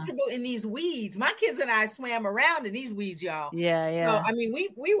Obama. so comfortable in these weeds. My kids and I swam around in these weeds, y'all. Yeah. So, I mean,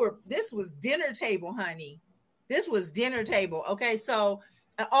 this was dinner table, honey. This was dinner table. Okay. So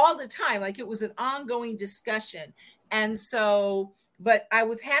all the time, like it was an ongoing discussion. And so, but I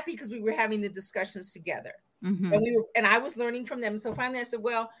was happy because we were having the discussions together. Mm-hmm. And I was learning from them. So finally I said,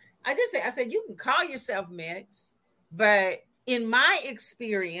 well, I said, you can call yourself mixed, but in my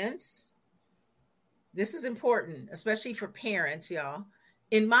experience, this is important, especially for parents, y'all.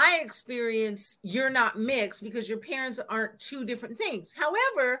 In my experience, you're not mixed because your parents aren't 2 different things.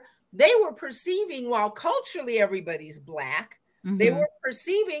 However, they were perceiving, while culturally everybody's black, they were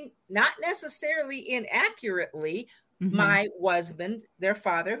perceiving, not necessarily inaccurately, my husband, their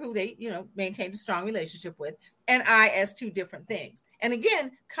father, who they, maintained a strong relationship with, and I as 2 different things. And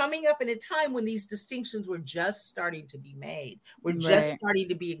again, coming up in a time when these distinctions were just starting to be made, were just starting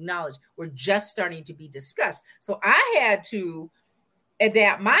to be acknowledged, were just starting to be discussed. So I had to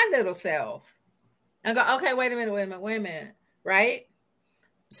adapt my little self and go, okay, wait a minute, right?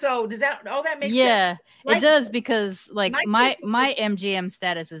 So does that make sense? Yeah, it does, because like my MGM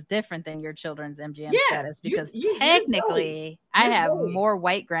status is different than your children's MGM status, because technically I have more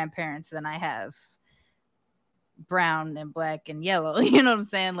white grandparents than I have brown and black and yellow. You know what I'm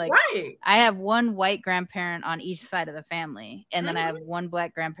saying? Like, I have 1 white grandparent on each side of the family, and then I have 1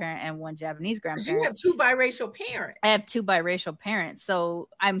 black grandparent and 1 Japanese grandparent. You have 2 biracial parents. I have 2 biracial parents, so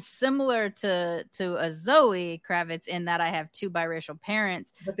I'm similar to a Zoe Kravitz in that I have 2 biracial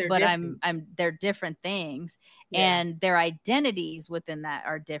parents, but they're different things. And their identities within that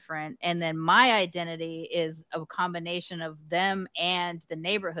are different. And then my identity is a combination of them and the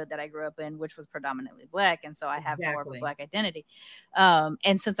neighborhood that I grew up in, which was predominantly black. And so I have more of a black identity.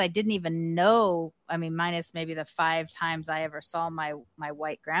 And since I didn't even know, I mean, minus maybe the 5 times I ever saw my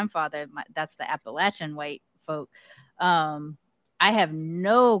white grandfather, that's the Appalachian white folk, I have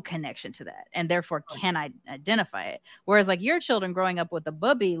no connection to that, and therefore can I identify it. Whereas like your children growing up with a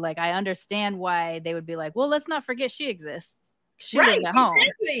bubby, like I understand why they would be like, well, let's not forget she exists. She lives at home.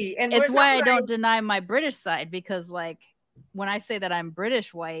 Exactly. And it's why I don't deny my British side, because like when I say that I'm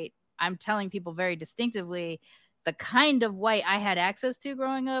British white, I'm telling people very distinctively the kind of white I had access to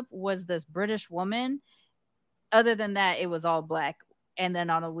growing up was this British woman. Other than that, it was all black. And then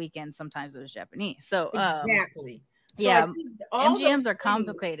on the weekend, sometimes it was Japanese. So exactly. So yeah, MGMs are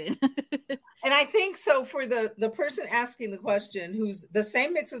complicated. And I think so for the person asking the question, who's the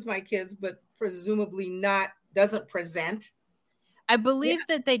same mix as my kids, but presumably doesn't present. I believe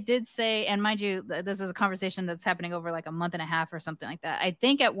that they did say, and mind you, this is a conversation that's happening over like a month and a half or something like that. I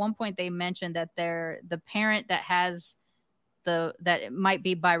think at one point they mentioned that the parent that has that it might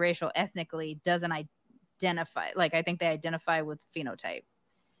be biracial ethnically doesn't identify. Like I think they identify with phenotype.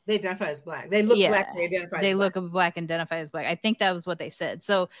 They identify as black. They look black. They identify as black. They look black and identify as black. I think that was what they said.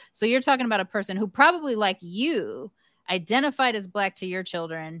 So you're talking about a person who probably like you identified as black to your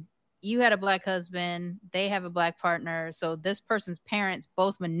children. You had a black husband. They have a black partner. So this person's parents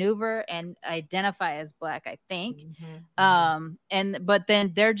both maneuver and identify as black, I think. But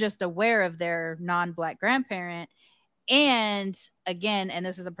then they're just aware of their non-black grandparent. And again, and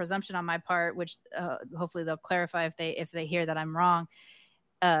this is a presumption on my part, which hopefully they'll clarify if they hear that I'm wrong.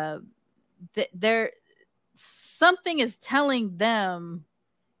 There something is telling them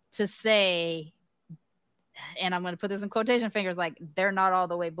to say, and I'm going to put this in quotation fingers, like they're not all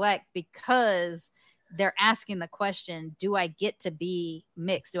the way black, because they're asking the question, do I get to be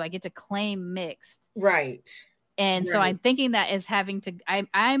mixed? Do I get to claim mixed? Right. And so I'm thinking that is having to,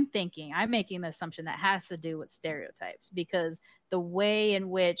 I'm making the assumption that has to do with stereotypes, because the way in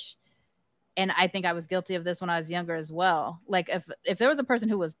which, and I think I was guilty of this when I was younger as well. Like if there was a person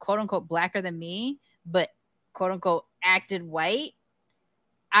who was quote unquote blacker than me, but quote unquote acted white,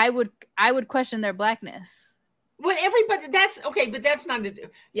 I would question their blackness. Well, everybody, that's okay, but that's not,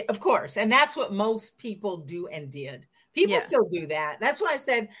 of course. And that's what most people do and did. People still do that. That's why I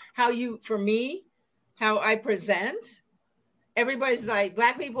said for me, how I present, everybody's like,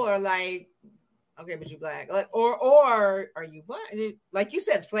 black people are like, okay, but you black, or are you black? Like you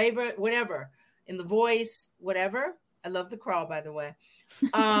said, flavor, whatever, in the voice, whatever. I love the crawl, by the way.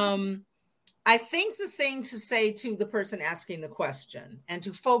 I think the thing to say to the person asking the question and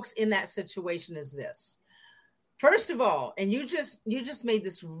to folks in that situation is this. First of all, and you just made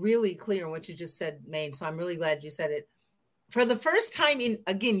this really clear in what you just said, Maine, so I'm really glad you said it. For the first time in,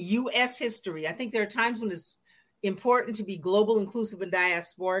 again, U.S. history, I think there are times when it's important to be global, inclusive, and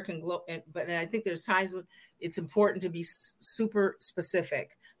diasporic, but I think there's times when it's important to be super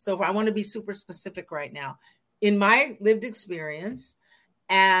specific. So if I want to be super specific right now, in my lived experience,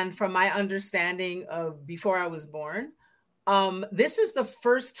 and from my understanding of before I was born, this is the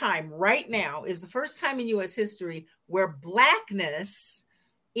first time right now is the first time in U.S. history where Blackness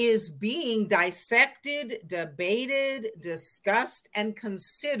is being dissected, debated, discussed, and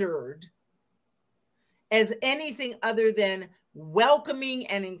considered as anything other than welcoming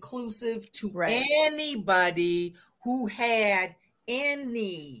and inclusive to anybody who had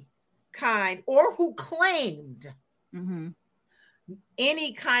any kind or who claimed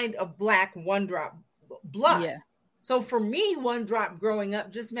any kind of Black one drop blood. Yeah. So for me, one drop growing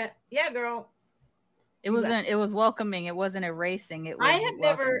up just meant, yeah, girl. It was welcoming. It wasn't erasing. It was I have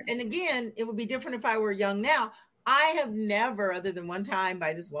never, and again, it would be different if I were young now. I have never, other than one time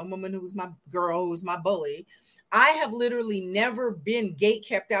by this one woman who was my girl, who was my bully, I have literally never been gate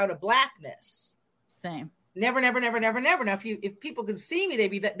kept out of Blackness. Same. Never. Now, if people could see me,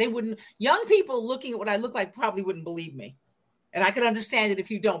 they wouldn't. Young people looking at what I look like probably wouldn't believe me. And I could understand it if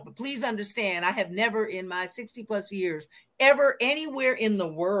you don't, but please understand, I have never in my 60 plus years ever anywhere in the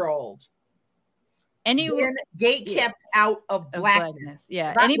world been gate kept out of Blackness.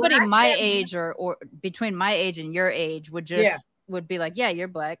 Yeah. Anybody my age or between my age and your age would be like, yeah, you're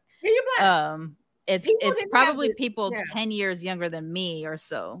Black. Yeah, you're Black. It's probably people 10 years younger than me or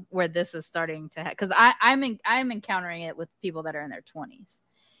so where this is starting to happen. Because I'm encountering it with people that are in their 20s.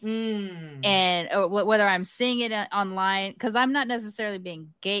 And whether I'm seeing it online, because I'm not necessarily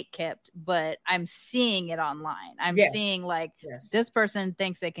being gate kept, but I'm seeing it online. I'm seeing this person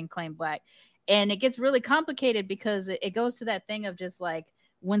thinks they can claim Black. And it gets really complicated because it goes to that thing of just like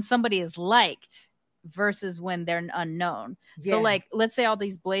when somebody is liked versus when they're unknown. Yes. So like, let's say all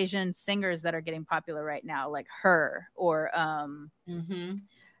these Blasian singers that are getting popular right now, like her or and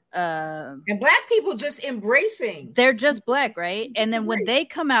Black people just embracing. They're just Black, right? And then when they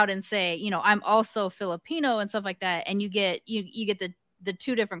come out and say, you know, I'm also Filipino and stuff like that, and you get the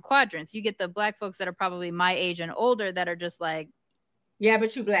two different quadrants. You get the Black folks that are probably my age and older that are just like, yeah,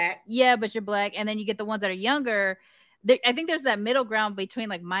 but you're Black. Yeah, but you're Black. And then you get the ones that are younger. I think there's that middle ground between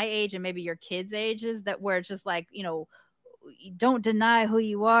like my age and maybe your kids' ages that where it's just like, you know, don't deny who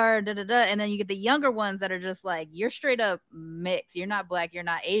you are, and then you get the younger ones that are just like, you're straight up mixed. You're not Black, you're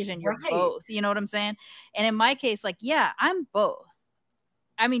not Asian, you're both. You know what I'm saying? And in my case, like, yeah, I'm both.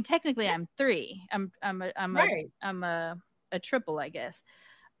 I mean, technically, I'm three. I'm a triple, I guess.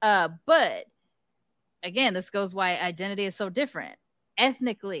 But again, this goes why identity is so different.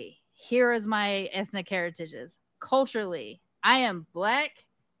 Ethnically, here is my ethnic heritages. Culturally, I am Black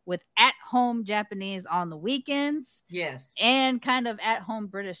with at-home Japanese on the weekends. Yes. And kind of at-home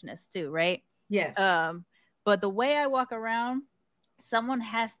Britishness too, right? Yes. But the way I walk around, someone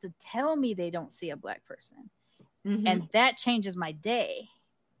has to tell me they don't see a Black person. And that changes my day,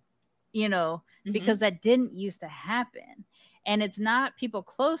 you know, because that didn't used to happen. And it's not people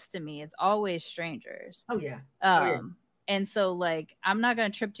close to me. It's always strangers. Oh, yeah. And so, like, I'm not going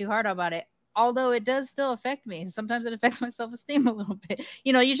to trip too hard about it. Although it does still affect me. Sometimes it affects my self-esteem a little bit.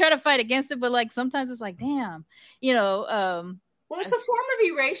 You know, you try to fight against it, but like sometimes it's like, damn, you know. Well, it's a form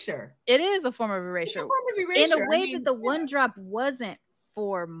of erasure. It is a form of erasure. It's a form of erasure. In a way that the one drop wasn't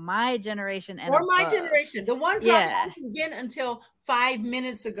for my generation and or my generation. The one drop hasn't been until 5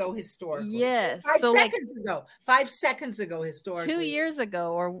 minutes ago historically. Yes. 5 seconds ago. 5 seconds ago historically. 2 years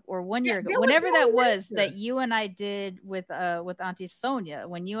ago or 1 year ago. Whenever that was that you and I did with Auntie Sonia,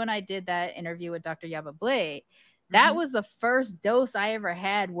 when you and I did that interview with Dr. Yaba Blay, that was the first dose I ever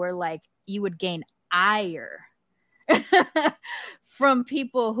had where like you would gain ire from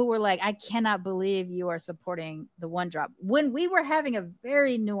people who were like, I cannot believe you are supporting the one drop, when we were having a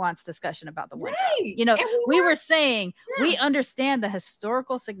very nuanced discussion about the one drop. You know, we were saying we understand the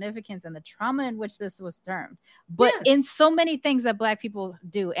historical significance and the trauma in which this was termed, but in so many things that Black people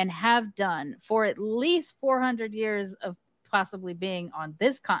do and have done for at least 400 years of possibly being on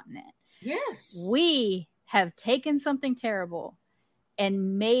this continent, we have taken something terrible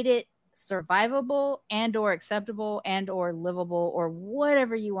and made it survivable and or acceptable and or livable or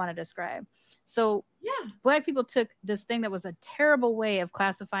whatever you want to describe. So Black people took this thing that was a terrible way of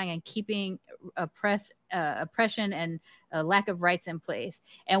classifying and keeping oppression and a lack of rights in place,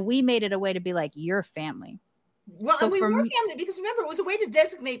 and we made it a way to be like, you're family. Well, So and we for were me- family because remember, it was a way to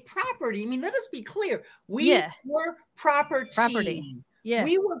designate property. I mean, let us be clear. We were property. Property. Yeah.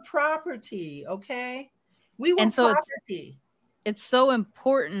 We were property. Okay. We were And so property. it's so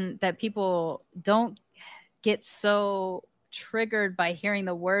important that people don't get so triggered by hearing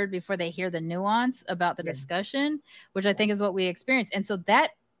the word before they hear the nuance about the discussion, which I think is what we experienced. And so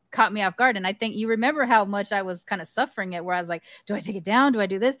that caught me off guard. And I think you remember how much I was kind of suffering it, where I was like, do I take it down? Do I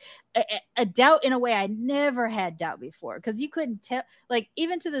do this? A doubt in a way I never had doubt before, because you couldn't tell, like,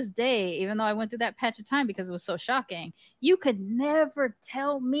 even to this day, even though I went through that patch of time because it was so shocking, you could never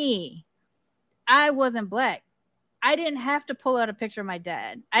tell me I wasn't Black. I didn't have to pull out a picture of my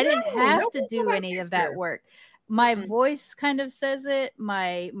dad. I didn't have to do any of that work. My voice kind of says it,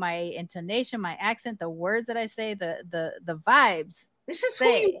 my intonation, my accent, the words that I say, the vibes. It's just who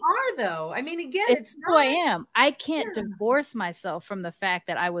you are, though. I mean, again, it's who I am. I can't divorce myself from the fact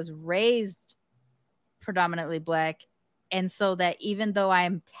that I was raised predominantly Black. And so that even though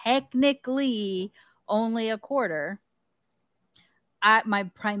I'm technically only a quarter, my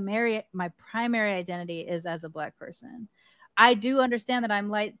primary identity is as a Black person. I do understand that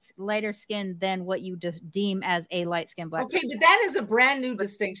I'm lighter skinned than what you deem as a light skinned Black person. But that is a brand new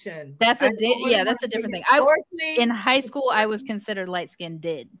distinction. That's a different thing. In high school, I was considered light skinned.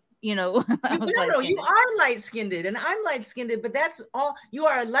 You are light skinned, and I'm light skinned, but that's all. You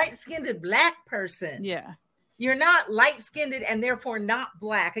are a light skinned Black person. Yeah. You're not light skinned and therefore not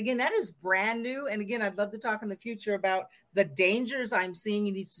Black. Again, that is brand new. And again, I'd love to talk in the future about the dangers I'm seeing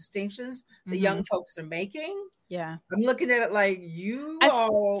in these distinctions that young folks are making. Yeah. I'm looking at it like I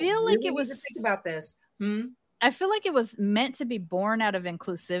feel like it was to think about this. I feel like it was meant to be born out of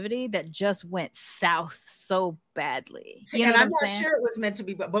inclusivity that just went south so badly. See, and I'm not sure it was meant to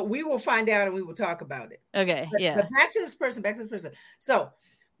be, but we will find out and we will talk about it. Okay. But back to this person. So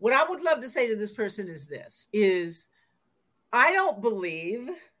what I would love to say to this person is this, I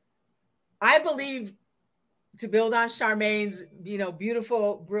believe, to build on Charmaine's,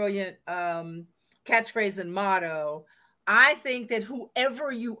 beautiful, brilliant catchphrase and motto, I think that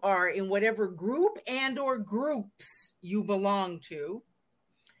whoever you are in whatever group and or groups you belong to,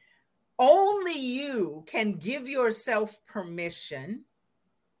 only you can give yourself permission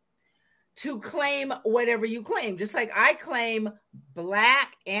to claim whatever you claim. Just like I claim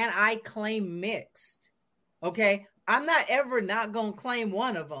Black and I claim mixed. Okay. I'm not ever not going to claim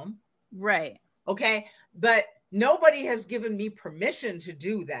one of them. Right. Okay. But nobody has given me permission to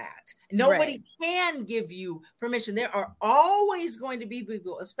do that. Nobody can give you permission. There are always going to be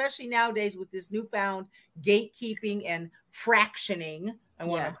people, especially nowadays with this newfound gatekeeping and fractioning, I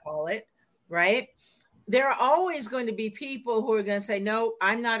want to call it, right? There are always going to be people who are going to say, no,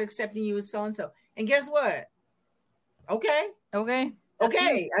 I'm not accepting you as so-and-so. And guess what? Okay.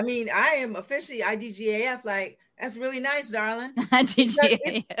 I mean, I am officially IDGAF, like, that's really nice, darling.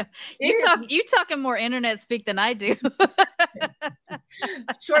 IDGAF. You talking more internet speak than I do.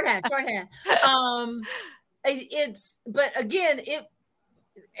 Shorthand. But again,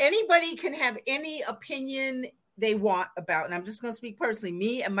 anybody can have any opinion they want about, and I'm just going to speak personally,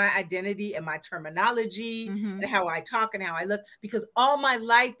 me and my identity and my terminology and how I talk and how I look, because all my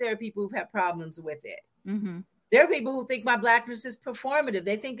life there are people who've had problems with it. There are people who think my Blackness is performative.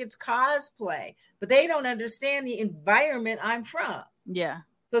 They think it's cosplay, but they don't understand the environment I'm from. Yeah.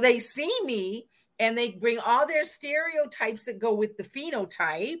 So they see me and they bring all their stereotypes that go with the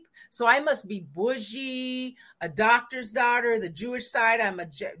phenotype. So I must be bougie, a doctor's daughter, the Jewish side. I'm a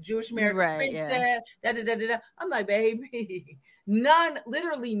Jewish American princess. Yeah. I'm like, baby,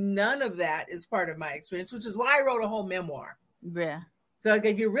 literally none of that is part of my experience, which is why I wrote a whole memoir. Yeah. So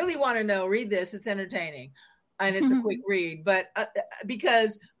if you really want to know, read this. It's entertaining. And it's a quick read, but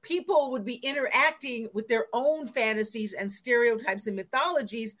because people would be interacting with their own fantasies and stereotypes and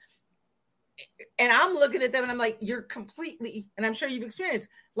mythologies. And I'm looking at them and I'm like, you're completely, and I'm sure you've experienced,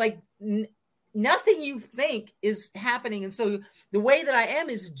 like nothing you think is happening. And so the way that I am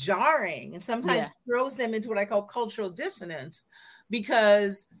is jarring and sometimes throws them into what I call cultural dissonance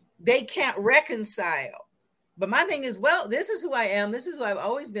because they can't reconcile. But my thing is, well, this is who I am. This is who I've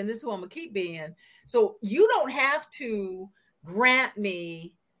always been. This is who I'm going to keep being. So you don't have to grant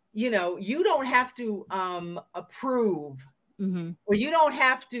me, you don't have to approve or you don't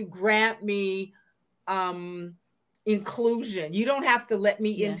have to grant me inclusion. You don't have to let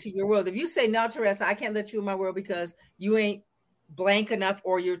me into your world. If you say, no, Teresa, I can't let you in my world because you ain't blank enough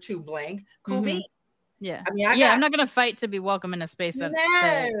or you're too blank. Cool beans. Yeah. I mean, I'm not going to fight to be welcome in a space that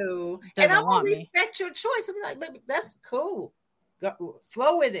and I will respect your choice. I'm like, baby, that's cool.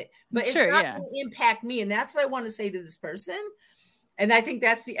 Flow with it. But it's not going to impact me. And that's what I want to say to this person. And I think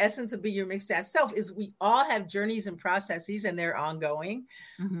that's the essence of Be Your Mixed Ass Self, is we all have journeys and processes, and they're ongoing.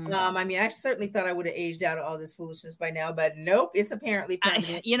 I mean, I certainly thought I would have aged out of all this foolishness by now, but nope, it's apparently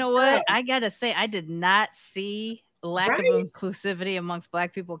permanent. You know what? I gotta say, I did not see lack of inclusivity amongst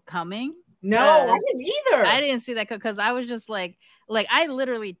Black people coming. No, I didn't either. I didn't see that because I was just like I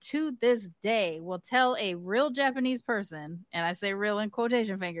literally to this day will tell a real Japanese person, and I say real in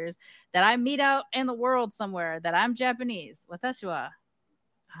quotation fingers, that I meet out in the world somewhere that I'm Japanese. Watashi wa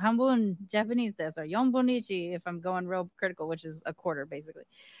hanbun Japanese desu, or yonbonichi if I'm going real critical, which is a quarter basically.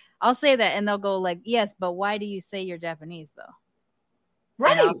 I'll say that and they'll go like, yes, but why do you say you're Japanese though?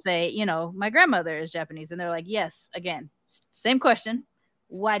 Right. And I'll say, you know, my grandmother is Japanese. And they're like, yes, again, same question.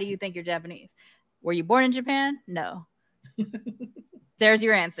 Why do you think you're Japanese? Were you born in Japan? No. There's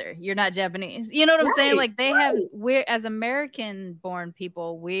your answer. You're not Japanese. You know what I'm saying? Like we're as American born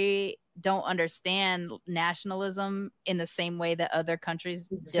people, we don't understand nationalism in the same way that other countries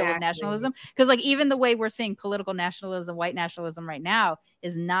deal with nationalism. Because like even the way we're seeing political nationalism, white nationalism right now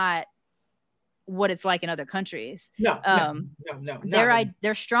is not what it's like in other countries. No.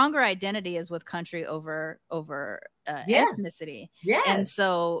 Their stronger identity is with country over ethnicity. Yes.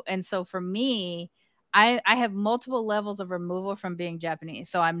 And so for me, I have multiple levels of removal from being Japanese.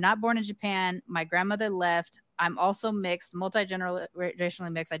 So I'm not born in Japan. My grandmother left. I'm also mixed,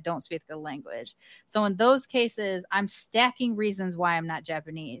 multi-generationally mixed. I don't speak the language. So in those cases, I'm stacking reasons why I'm not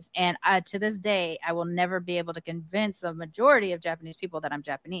Japanese. And to this day, I will never be able to convince the majority of Japanese people that I'm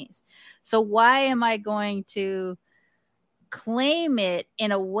Japanese. So why am I going to claim it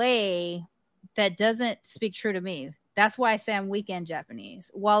in a way that doesn't speak true to me? That's why I say I'm weekend Japanese.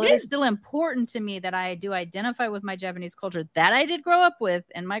 While it is still important to me that I do identify with my Japanese culture that I did grow up with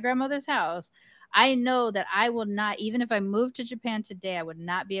in my grandmother's house, I know that I will not, even if I moved to Japan today, I would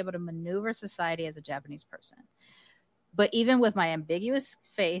not be able to maneuver society as a Japanese person. But even with my ambiguous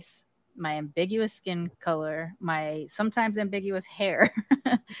face, my ambiguous skin color, my sometimes ambiguous hair,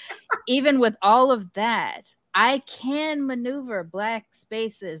 even with all of that, I can maneuver Black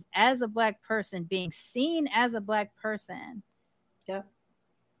spaces as a Black person, being seen as a Black person. Yep.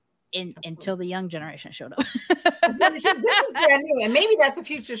 Until the young generation showed up. This is brand new, and maybe that's a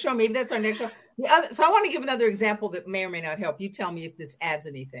future show. Maybe that's our next show. So I want to give another example that may or may not help. You tell me if this adds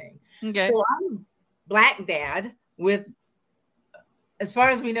anything. Okay. So I'm Black dad with, as far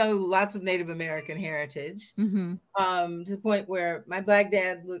as we know, lots of Native American heritage. To the point where my Black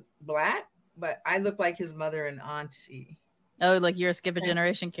dad looked Black, but I look like his mother and auntie. Oh, like you're a skip a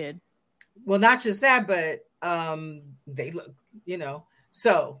generation kid. Well, not just that, but they look,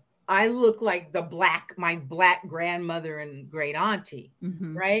 so I look like my Black grandmother and great auntie,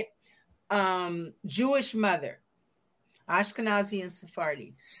 right? Jewish mother, Ashkenazi and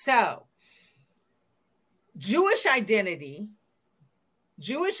Sephardi. So Jewish identity,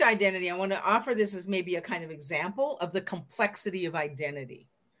 I want to offer this as maybe a kind of example of the complexity of identity.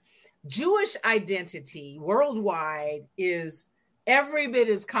 Jewish identity worldwide is every bit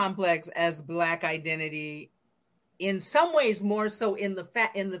as complex as Black identity, in some ways more so in the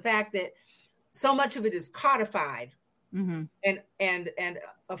fact that so much of it is codified and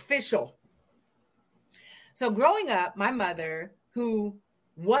official. So growing up, my mother, who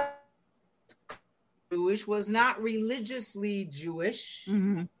was Jewish, was not religiously Jewish.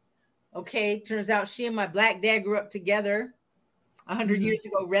 Okay, turns out she and my Black dad grew up together 100 years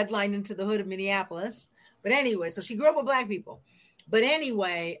ago, redlined into the hood of Minneapolis. But anyway, so she grew up with Black people. But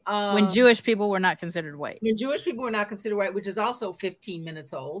anyway, when Jewish people were not considered white. When Jewish people were not considered white, which is also 15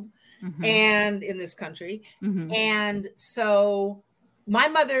 minutes old, and in this country. And so my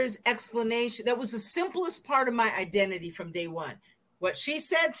mother's explanation, that was the simplest part of my identity from day one. What she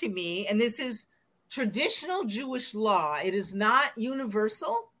said to me, and this is traditional Jewish law, it is not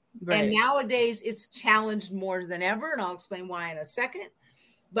universal. Right. And nowadays it's challenged more than ever. And I'll explain why in a second.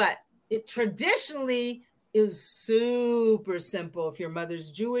 But it traditionally is super simple. If your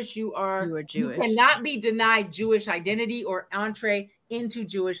mother's Jewish, you are Jewish. You cannot be denied Jewish identity or entree into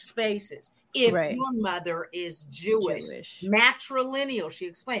Jewish spaces. If your mother is Jewish, matrilineal, she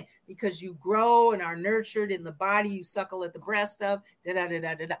explained, because you grow and are nurtured in the body you suckle at the breast of,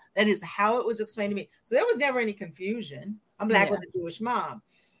 That is how it was explained to me. So there was never any confusion. I'm Black with a Jewish mom.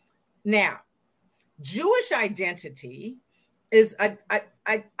 Now, Jewish identity is,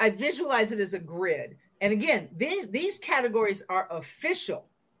 I visualize it as a grid. And again, these categories are official.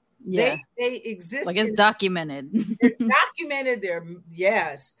 Yeah. They exist. Like it's documented. They're documented.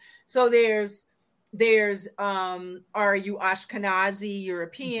 Yes. So there's are you Ashkenazi,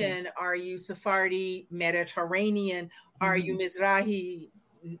 European? Are you Sephardi, Mediterranean? Are you Mizrahi,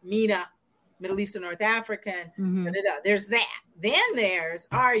 Mina? Middle Eastern, North African. There's that. Then there's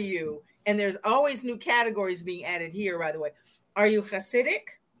are you, and there's always new categories being added here, by the way. Are you Hasidic?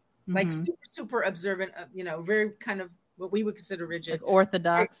 Like super observant, very kind of what we would consider rigid. Like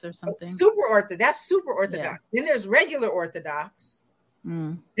Orthodox or something. Super Orthodox. That's super Orthodox. Yeah. Then there's regular Orthodox.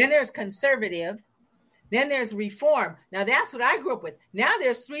 Then there's conservative. Then there's reform. Now that's what I grew up with. Now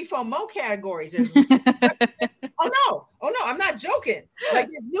there's 3-4 more categories. There's oh no, I'm not joking. Like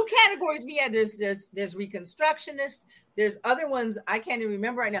there's new categories being added. There's Reconstructionist. There's other ones I can't even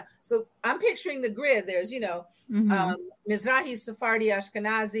remember right now. So I'm picturing the grid. There's Mizrahi, Sephardi,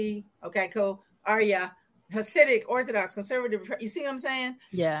 Ashkenazi. Okay, cool. Arya, Hasidic, Orthodox, conservative. You see what I'm saying?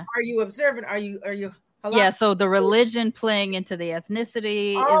 Yeah. Are you observant? Are you halal? Yeah, so the religion playing into the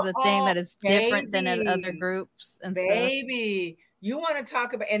ethnicity is a thing that is different than at other groups and stuff. You want to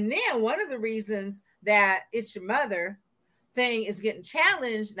talk about, and then one of the reasons that it's your mother thing is getting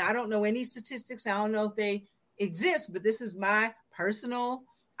challenged. Now, I don't know any statistics. I don't know if they exist, but this is my personal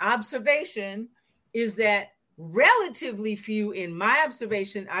observation, is that relatively few, in my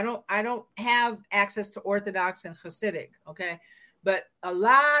observation, I don't have access to Orthodox and Hasidic, okay? But a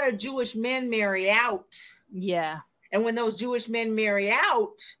lot of Jewish men marry out. Yeah. And when those Jewish men marry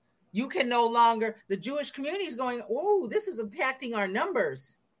out, you can no longer, the Jewish community is going, oh, this is impacting our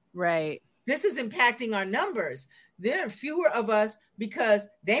numbers. Right. This is impacting our numbers. There are fewer of us because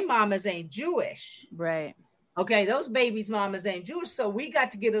they mamas ain't Jewish. Right. Okay, those babies' mamas ain't Jewish. So we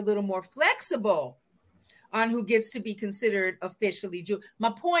got to get a little more flexible on who gets to be considered officially Jewish. My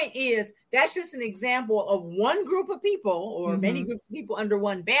point is, that's just an example of one group of people or many groups of people under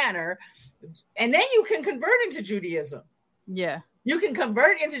one banner. And then you can convert into Judaism. Yeah. You can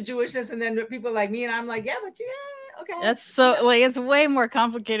convert into Jewishness, and then people like me and I'm like, yeah, but okay. That's so like it's way more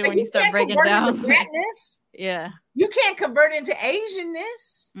complicated when you start breaking down. Yeah. You can't convert into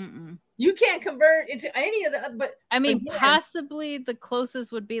Asianness. You can't convert into any of the. But I mean, possibly the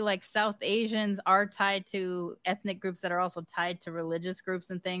closest would be like South Asians are tied to ethnic groups that are also tied to religious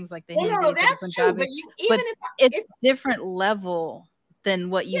groups and things like the Hindus and Punjabis. True, but it's different level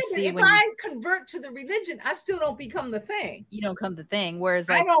than what you see when I convert to the religion. I still don't become the thing. You don't become the thing. Whereas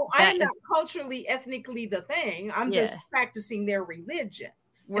like I'm not culturally, ethnically the thing. I'm just practicing their religion.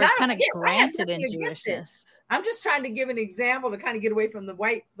 We're kind of granted in Jewishness. I'm just trying to give an example to kind of get away from the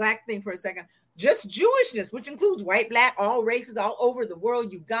white black thing for a second. Just Jewishness, which includes white, black, all races, all over the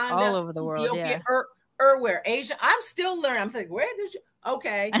world, Uganda, all over the world, Ethiopia, where Asia. I'm still learning. I'm thinking, where did you?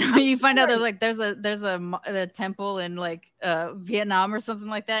 Okay, and when you find out that like there's a temple in like Vietnam or something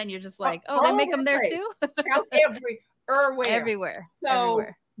like that, and you're just like, oh, they make them there too. Everywhere. So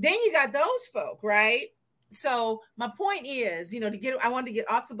then you got those folk, right? So my point is, I wanted to get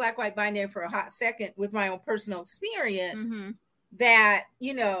off the black-white binary for a hot second with my own personal experience that,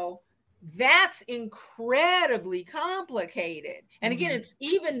 that's incredibly complicated. And again, it's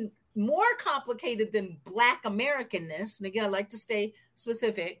even more complicated than Black Americanness. And again, I like to stay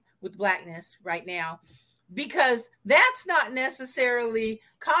specific with Blackness right now, because that's not necessarily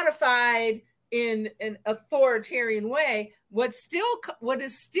codified in an authoritarian way. What is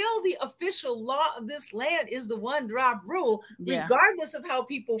still the official law of this land is the one drop rule, regardless of how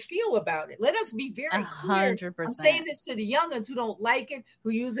people feel about it. Let us be very 100%. Clear. I'm saying this to the youngins who don't like it, who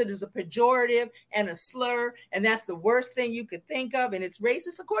use it as a pejorative and a slur, and that's the worst thing you could think of. And it's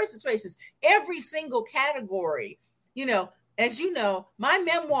racist. Of course it's racist. Every single category, as you know, my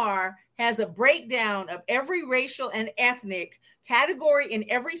memoir has a breakdown of every racial and ethnic category in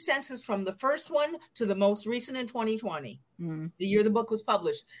every census from the first one to the most recent in 2020, the year the book was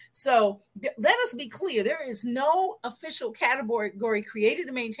published. So let us be clear. There is no official category created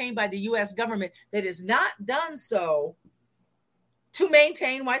and maintained by the U.S. government that is not done so to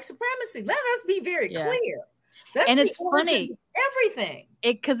maintain white supremacy. Let us be very clear. And it's funny. Everything.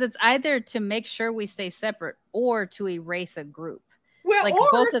 Because it's either to make sure we stay separate or to erase a group. Well, like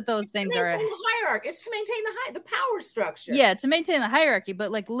both of those things are hierarchy. It's to maintain the power structure. Yeah, to maintain the hierarchy,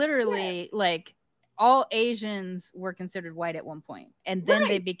 but like literally, like all Asians were considered white at one point, and then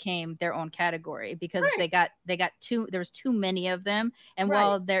they became their own category because they got there was too many of them. And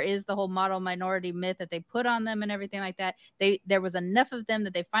while there is the whole model minority myth that they put on them and everything like that, there was enough of them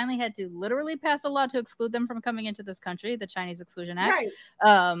that they finally had to literally pass a law to exclude them from coming into this country, the Chinese Exclusion Act.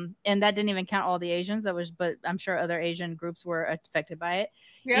 And that didn't even count all the Asians. But I'm sure other Asian groups were affected by it.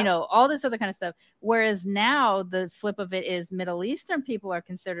 All this other kind of stuff. Whereas now the flip of it is Middle Eastern people are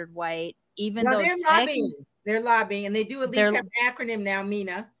considered white, even though they're lobbying, and they do at least have an acronym now,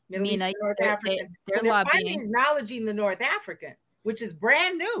 MENA, Middle Eastern North African. So they're finally acknowledging the North African, which is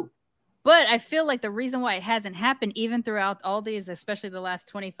brand new. But I feel like the reason why it hasn't happened, even throughout all these, especially the last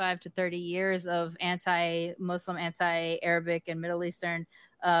 25 to 30 years of anti-Muslim, anti-Arabic, and Middle Eastern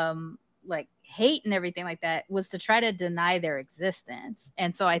like hate and everything like that, was to try to deny their existence.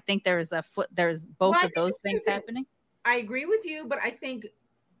 And so I think there's both of those things happening. I agree with you, but I think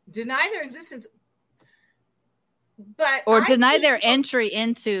deny their existence, but deny their entry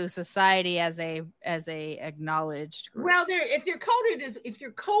into society as a acknowledged group. Well, if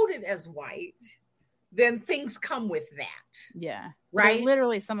you're coded as white, then things come with that. Yeah, right. But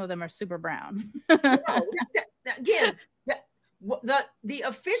literally, some of them are super brown. Again, the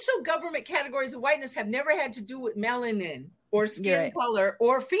official government categories of whiteness have never had to do with melanin or skin color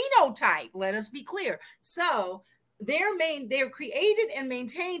or phenotype. Let us be clear. So they're created and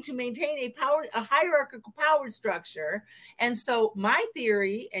maintained to maintain a hierarchical power structure. And so my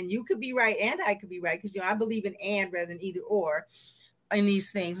theory, and you could be right and I could be right, because I believe in and rather than either or in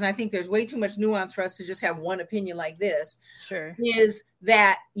these things. And I think there's way too much nuance for us to just have one opinion like this. Sure. Is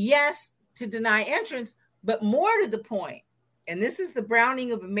that yes, to deny entrance, but more to the point, and this is the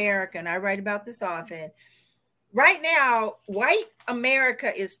Browning of America, and I write about this often. Right now, white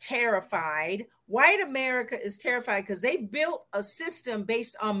America is terrified. White America is terrified because they built a system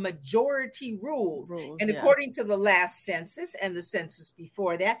based on majority rules. And according to the last census and the census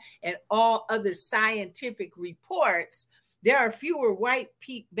before that, and all other scientific reports, there are fewer white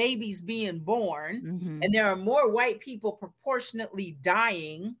babies being born, and there are more white people proportionately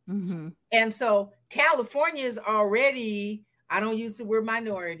dying. And so California is already, I don't use the word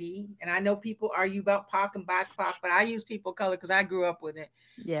minority, and I know people argue about POC and BIPOC, but I use people of color because I grew up with it.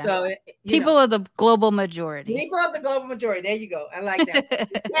 Yeah. So people of the global majority. People of the global majority. There you go. I like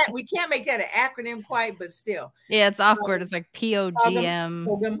that. we can't make that an acronym quite, but still. Yeah, it's awkward. It's like POGM.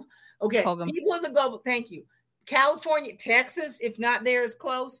 Okay. People of the global. Thank you. California, Texas, if not there, is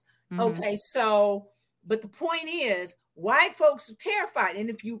close. Okay. So, but the point is, white folks are terrified, and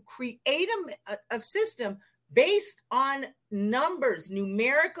if you create a system based on numbers,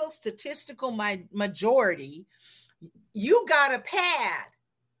 numerical, statistical majority, you got a pad.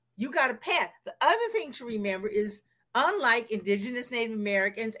 The other thing to remember is, unlike indigenous Native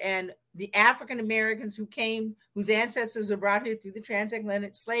Americans and the African Americans whose ancestors were brought here through the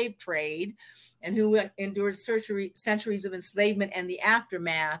transatlantic slave trade and who endured centuries of enslavement and the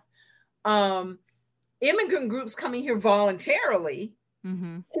aftermath, immigrant groups coming here voluntarily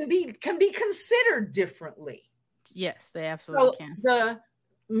can be considered differently. Yes, they absolutely can. The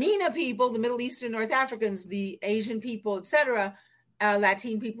MENA people, the Middle Eastern, North Africans, the Asian people, etc.,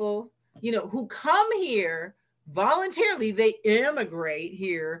 Latin people, who come here voluntarily, they immigrate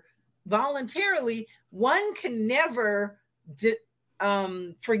here voluntarily. One can never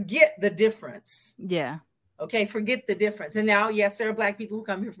forget the difference. Yeah. Okay, forget the difference. And now, yes, there are Black people who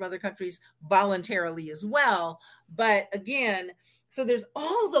come here from other countries voluntarily as well. But again, so there's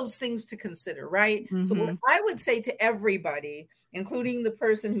all those things to consider, right? So what I would say to everybody, including the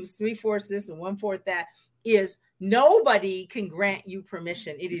person who's 3/4 this and 1/4 that, is nobody can grant you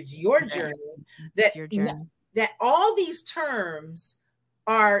permission. It is your journey. That all these terms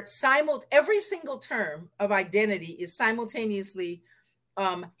are every single term of identity is simultaneously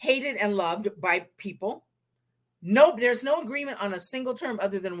hated and loved by people. No, there's no agreement on a single term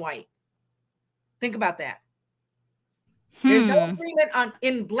other than white. Think about that. There's no agreement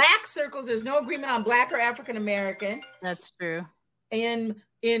in Black circles. There's no agreement on Black or African American. That's true. In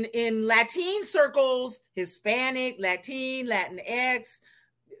Latin circles, Hispanic, Latinx.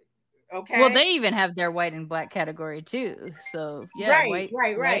 Okay. Well, they even have their white and Black category too. So yeah, right.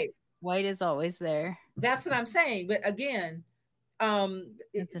 White is always there. That's what I'm saying. But again,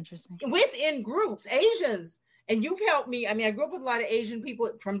 that's interesting. Within groups, Asians. And you've helped me. I mean, I grew up with a lot of Asian people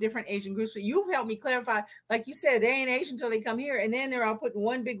from different Asian groups, but you've helped me clarify, like you said, they ain't Asian until they come here. And then they're all put in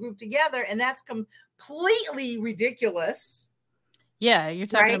one big group together. And that's completely ridiculous. Yeah, you're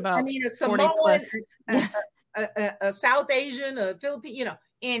talking about, I mean, a Samoan, a South Asian, a Filipino,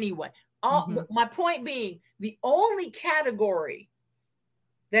 anyway. My point being, the only category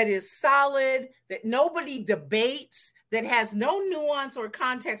that is solid, that nobody debates, that has no nuance or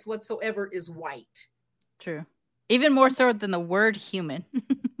context whatsoever is white. True. Even more so than the word human.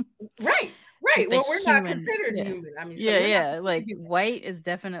 Right. Well, we're not considered human. I mean, like white is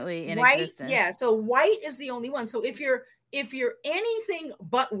definitely in existence. Yeah. So white is the only one. So if you're anything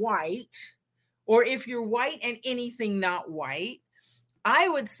but white, or if you're white and anything not white, I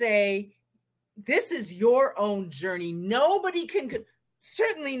would say this is your own journey. Nobody can,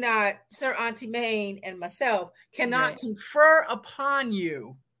 certainly not Sir Auntie Maine and myself, cannot confer upon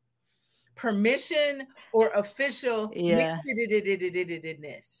you permission or official mixed-ness.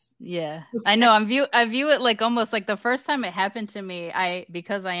 Yeah, I know. I view it like almost like the first time it happened to me.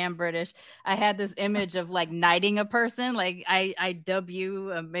 Because I am British, I had this image of like knighting a person, like I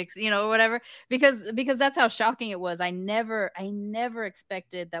W a mix, whatever. Because that's how shocking it was. I never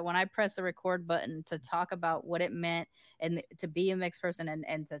expected that when I pressed the record button to talk about what it meant and to be a mixed person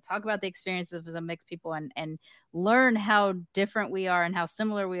and to talk about the experiences of mixed people and learn how different we are and how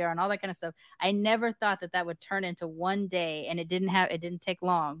similar we are and all that kind of stuff. I never thought that would turn into one day, and it didn't take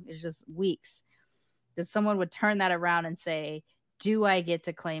long. It's just weeks that someone would turn that around and say, do I get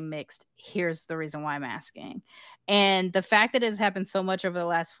to claim mixed? Here's the reason why I'm asking. And the fact that it's happened so much over the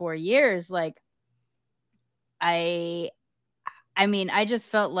last 4 years, like I mean, I just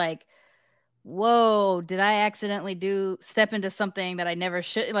felt like, whoa, did I accidentally step into something that I never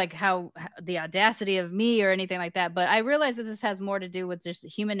should, like how the audacity of me or anything like that. But I realize that this has more to do with just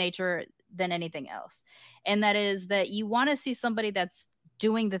human nature than anything else. And that is that you want to see somebody that's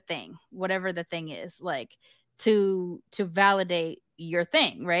doing the thing, whatever the thing is, like to validate your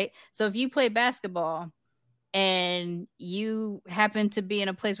thing, right? So if you play basketball and you happen to be in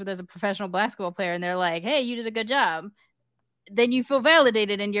a place where there's a professional basketball player and they're like, hey, you did a good job, then you feel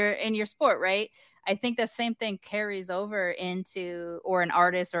validated in your sport, right? I think that same thing carries over into, or an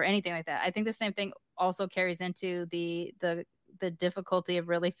artist or anything like that. I think the same thing also carries into the difficulty of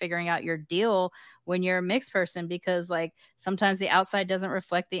really figuring out your deal when you're a mixed person, because like sometimes the outside doesn't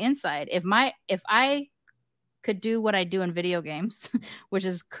reflect the inside. If I could do what I do in video games, which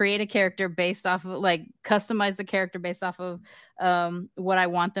is create a character based off of, like, customize the character based off of what I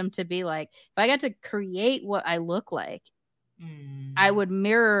want them to be like. If I got to create what I look like, I would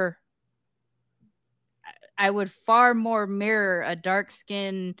far more mirror a dark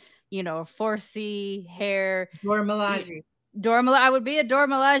skin, 4C hair. Dora Milaje. I would be a Dora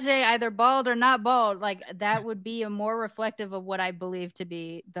Milaje, either bald or not bald. Like that would be a more reflective of what I believe to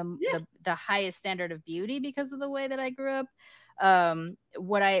be the highest standard of beauty because of the way that I grew up.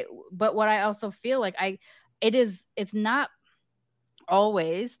 What I also feel like it's not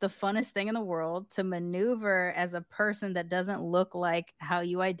always the funnest thing in the world to maneuver as a person that doesn't look like how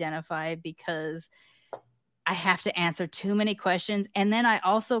you identify, because I have to answer too many questions. And then I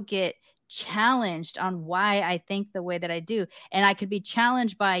also get challenged on why I think the way that I do. And I could be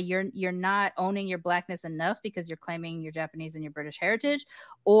challenged by you're not owning your blackness enough because you're claiming your Japanese and your British heritage,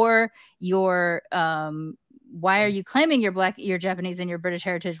 or you're why are you claiming your Japanese and your British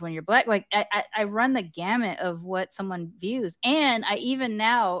heritage when you're black? Like I run the gamut of what someone views. And I even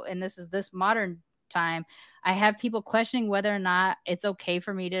now, and this modern time, I have people questioning whether or not it's okay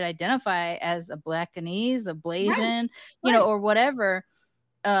for me to identify as a Blackanese, a Blasian, right. Or whatever,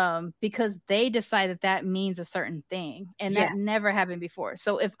 because they decide that means a certain thing, and that never happened before.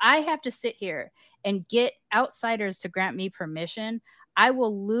 So if I have to sit here and get outsiders to grant me permission, I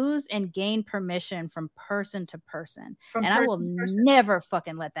will lose and gain permission from person to person. I will never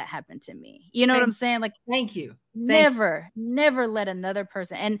fucking let that happen to me. You know what I'm saying? Like, thank you. Never let another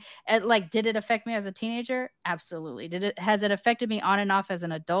person. And like, did it affect me as a teenager? Absolutely. Has it affected me on and off as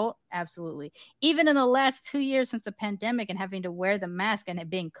an adult? Absolutely. Even in the last 2 years since the pandemic and having to wear the mask and it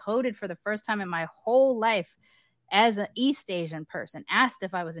being coded for the first time in my whole life as an East Asian person, asked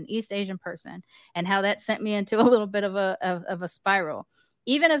if I was an East Asian person, and how that sent me into a little bit of a spiral.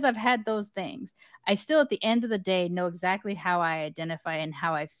 Even as I've had those things, I still at the end of the day know exactly how I identify and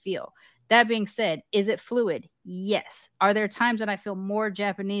how I feel. That being said, is it fluid? Yes. Are there times that I feel more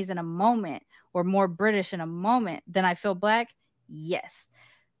Japanese in a moment or more British in a moment than I feel black? Yes.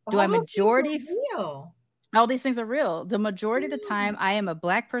 All these things are real. The majority of the time, I am a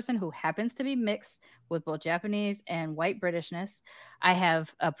black person who happens to be mixed with both Japanese and white Britishness. I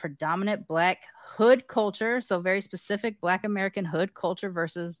have a predominant black hood culture, so very specific black American hood culture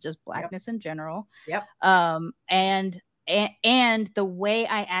versus just blackness in general. Yep. And the way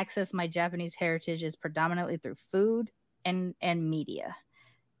I access my Japanese heritage is predominantly through food and media.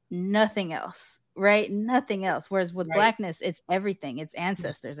 Nothing else. Right? Nothing else. Whereas with blackness, it's everything. It's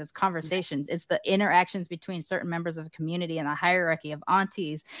ancestors, it's conversations, it's the interactions between certain members of a community and the hierarchy of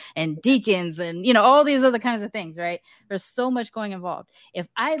aunties and deacons and, all these other kinds of things, right? There's so much going involved. If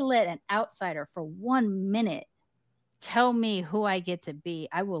I let an outsider for 1 minute tell me who I get to be,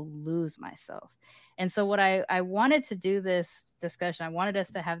 I will lose myself. And so what I wanted to do this discussion, I wanted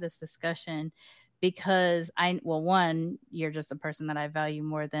us to have this discussion because one, you're just a person that I value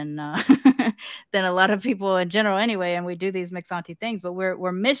more than than a lot of people in general anyway, and we do these mixed auntie things, but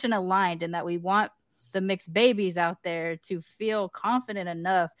we're mission aligned in that we want the mixed babies out there to feel confident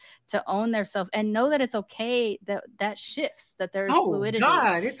enough to own themselves and know that it's okay that shifts, that there's fluidity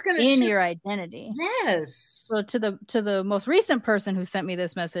it's gonna in shift. your identity. Yes. So to the most recent person who sent me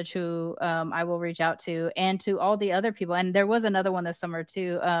this message, who I will reach out to, and to all the other people, and there was another one this summer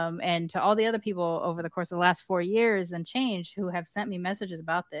too, and to all the other people over the course of the last 4 years and change who have sent me messages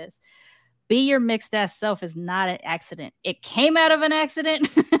about this. Be your mixed ass self is not an accident. It came out of an accident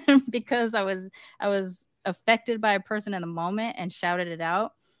because I was affected by a person in the moment and shouted it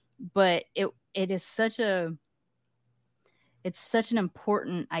out. But it is such an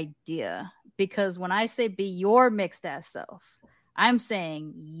important idea, because when I say be your mixed ass self, I'm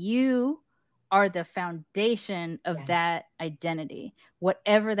saying you are the foundation of that identity,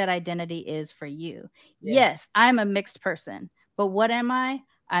 whatever that identity is for you. Yes, I'm a mixed person, but what am I?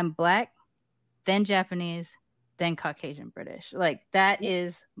 I'm Black, then Japanese, then Caucasian British. Like that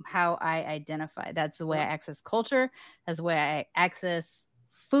is how I identify. That's the way I access culture. That's the way I access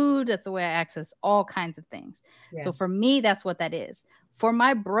food. That's the way I access all kinds of things. So for me, that's what that is. For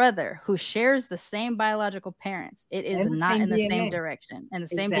my brother who shares the same biological parents, it is not in the same direction and the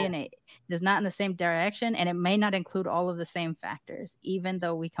same DNA. It is not in the same direction, and it may not include all of the same factors, even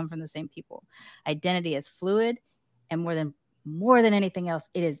though we come from the same people. Identity is fluid, and more than anything else,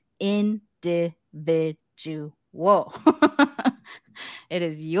 it is individual. It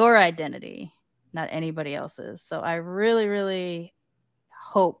is your identity, not anybody else's. So I really, really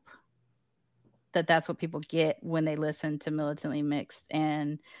hope that that's what people get when they listen to Militantly Mixed.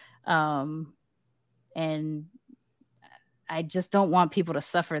 And I just don't want people to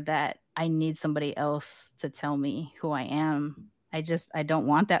suffer that I need somebody else to tell me who I am. I don't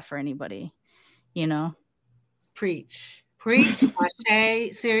want that for anybody, you know? Preach,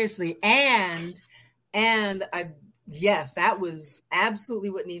 Ashe, seriously. And yes, that was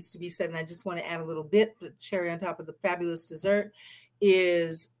absolutely what needs to be said. And I just want to add a little bit, the cherry on top of the fabulous dessert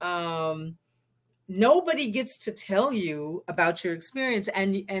is nobody gets to tell you about your experience.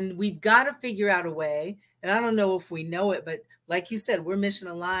 And we've got to figure out a way. And I don't know if we know it, but like you said, we're mission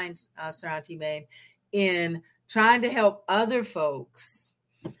aligned, Sir Auntie Maine, in trying to help other folks,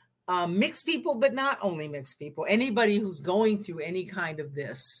 mixed people, but not only mixed people, anybody who's going through any kind of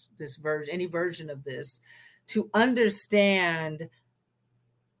any version of this, to understand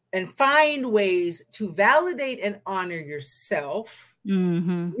and find ways to validate and honor yourself,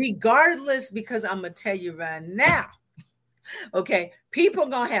 regardless, because I'm going to tell you right now, okay, people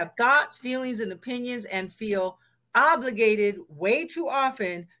going to have thoughts, feelings, and opinions and feel obligated way too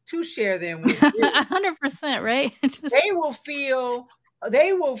often to share them with you. 100%, right?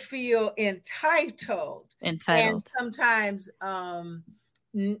 They will feel entitled and sometimes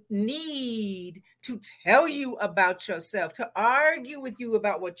need to tell you about yourself, to argue with you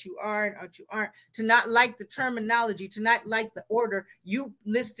about what you are and what you aren't, to not like the terminology, to not like the order you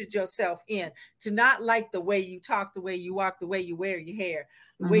listed yourself in, to not like the way you talk, the way you walk, the way you wear your hair,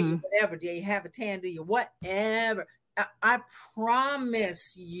 the way you whatever, do you have a tan, do you whatever. I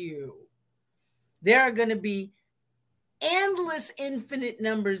promise you there are going to be endless, infinite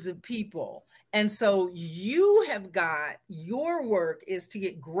numbers of people. And so you have got, your work is to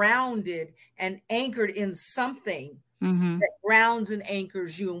get grounded and anchored in something that grounds and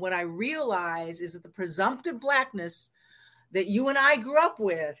anchors you. And what I realize is that the presumptive Blackness that you and I grew up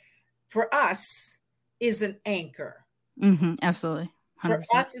with, for us, is an anchor. Absolutely. 100%. For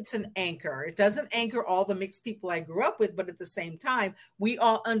us, it's an anchor. It doesn't anchor all the mixed people I grew up with, but at the same time, we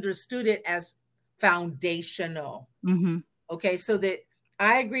all understood it as foundational. Okay, so that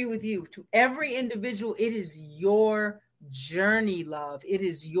I agree with you. To every individual, it is your journey, love. It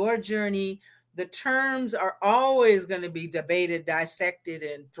is your journey. The terms are always going to be debated, dissected,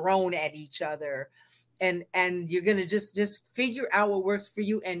 and thrown at each other. And you're going to just figure out what works for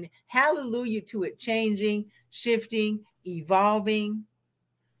you. And hallelujah to it changing, shifting, evolving.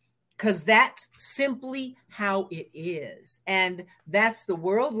 Because that's simply how it is. And that's the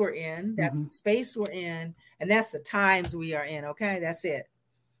world we're in. That's the space we're in. And that's the times we are in. Okay, that's it.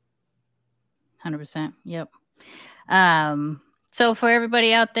 100%. Yep. So for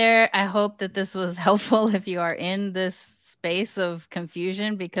everybody out there, I hope that this was helpful if you are in this space of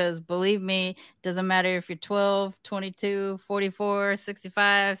confusion, because believe me, it doesn't matter if you're 12, 22, 44,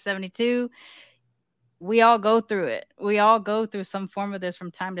 65, 72. We all go through it. We all go through some form of this from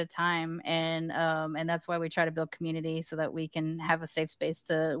time to time. And that's why we try to build community, so that we can have a safe space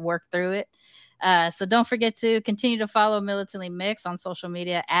to work through it. So don't forget to continue to follow Militantly Mixed on social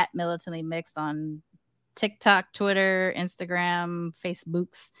media at Militantly Mixed on TikTok, Twitter, Instagram,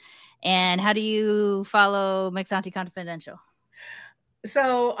 Facebooks. And how do you follow Mixed Auntie Confidential?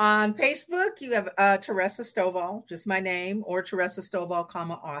 So on Facebook, you have Teresa Stovall, just my name, or Teresa Stovall,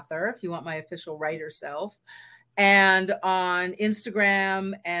 author, if you want my official writer self. And on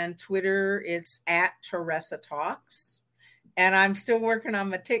Instagram and Twitter, it's at Teresa Talks. And I'm still working on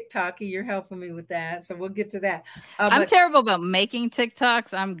my TikTok. You're helping me with that. So we'll get to that. I'm terrible about making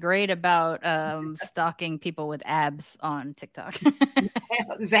TikToks. I'm great about stalking people with abs on TikTok.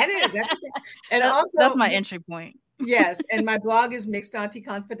 Is that it? And also, that's my entry point. Yes. And my blog is Mixed Auntie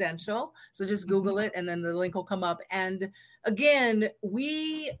Confidential. So just Google it and then the link will come up. And again,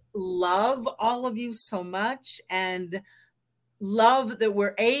 we love all of you so much and love that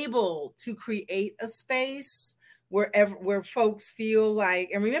we're able to create a space where folks feel like,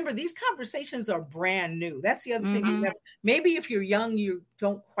 and remember, these conversations are brand new. That's the other thing. Maybe if you're young, you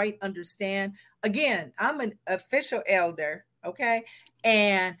don't quite understand. Again, I'm an official elder, okay?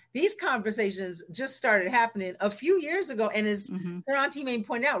 And these conversations just started happening a few years ago. And as Sir Auntie Main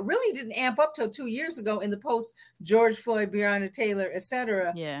pointed out, really didn't amp up till 2 years ago in the post George Floyd, Breonna Taylor, et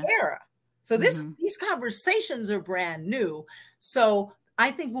cetera, era. So these conversations are brand new. So I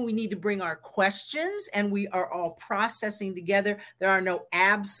think when we need to bring our questions and we are all processing together, there are no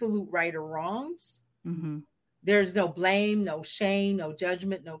absolute right or wrongs. There's no blame, no shame, no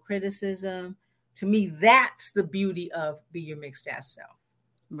judgment, no criticism. To me, that's the beauty of Be Your Mixed Ass Self.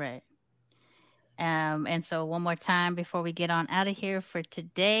 Right. And so one more time before we get on out of here for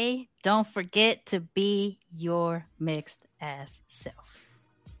today, don't forget to be your mixed ass self.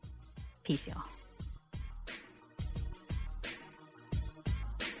 Peace, y'all.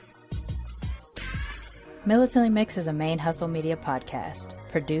 Militantly Mixed is a Main Hustle Media podcast,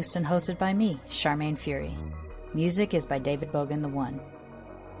 produced and hosted by me, Charmaine Fury. Music is by David Bogan the One.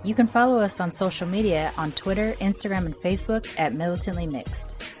 You can follow us on social media on Twitter, Instagram, and Facebook at Militantly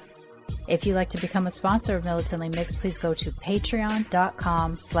Mixed. If you'd like to become a sponsor of Militantly Mixed, please go to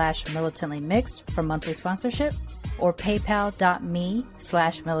patreon.com/militantlymixed for monthly sponsorship or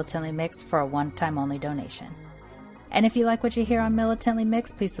paypal.me/militantlymixed for a one-time only donation. And if you like what you hear on Militantly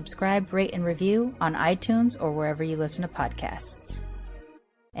Mixed, please subscribe, rate, and review on iTunes or wherever you listen to podcasts.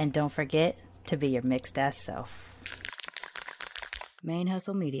 And don't forget to be your mixed ass self. Main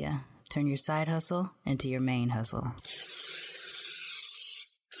Hustle Media. Turn your side hustle into your main hustle.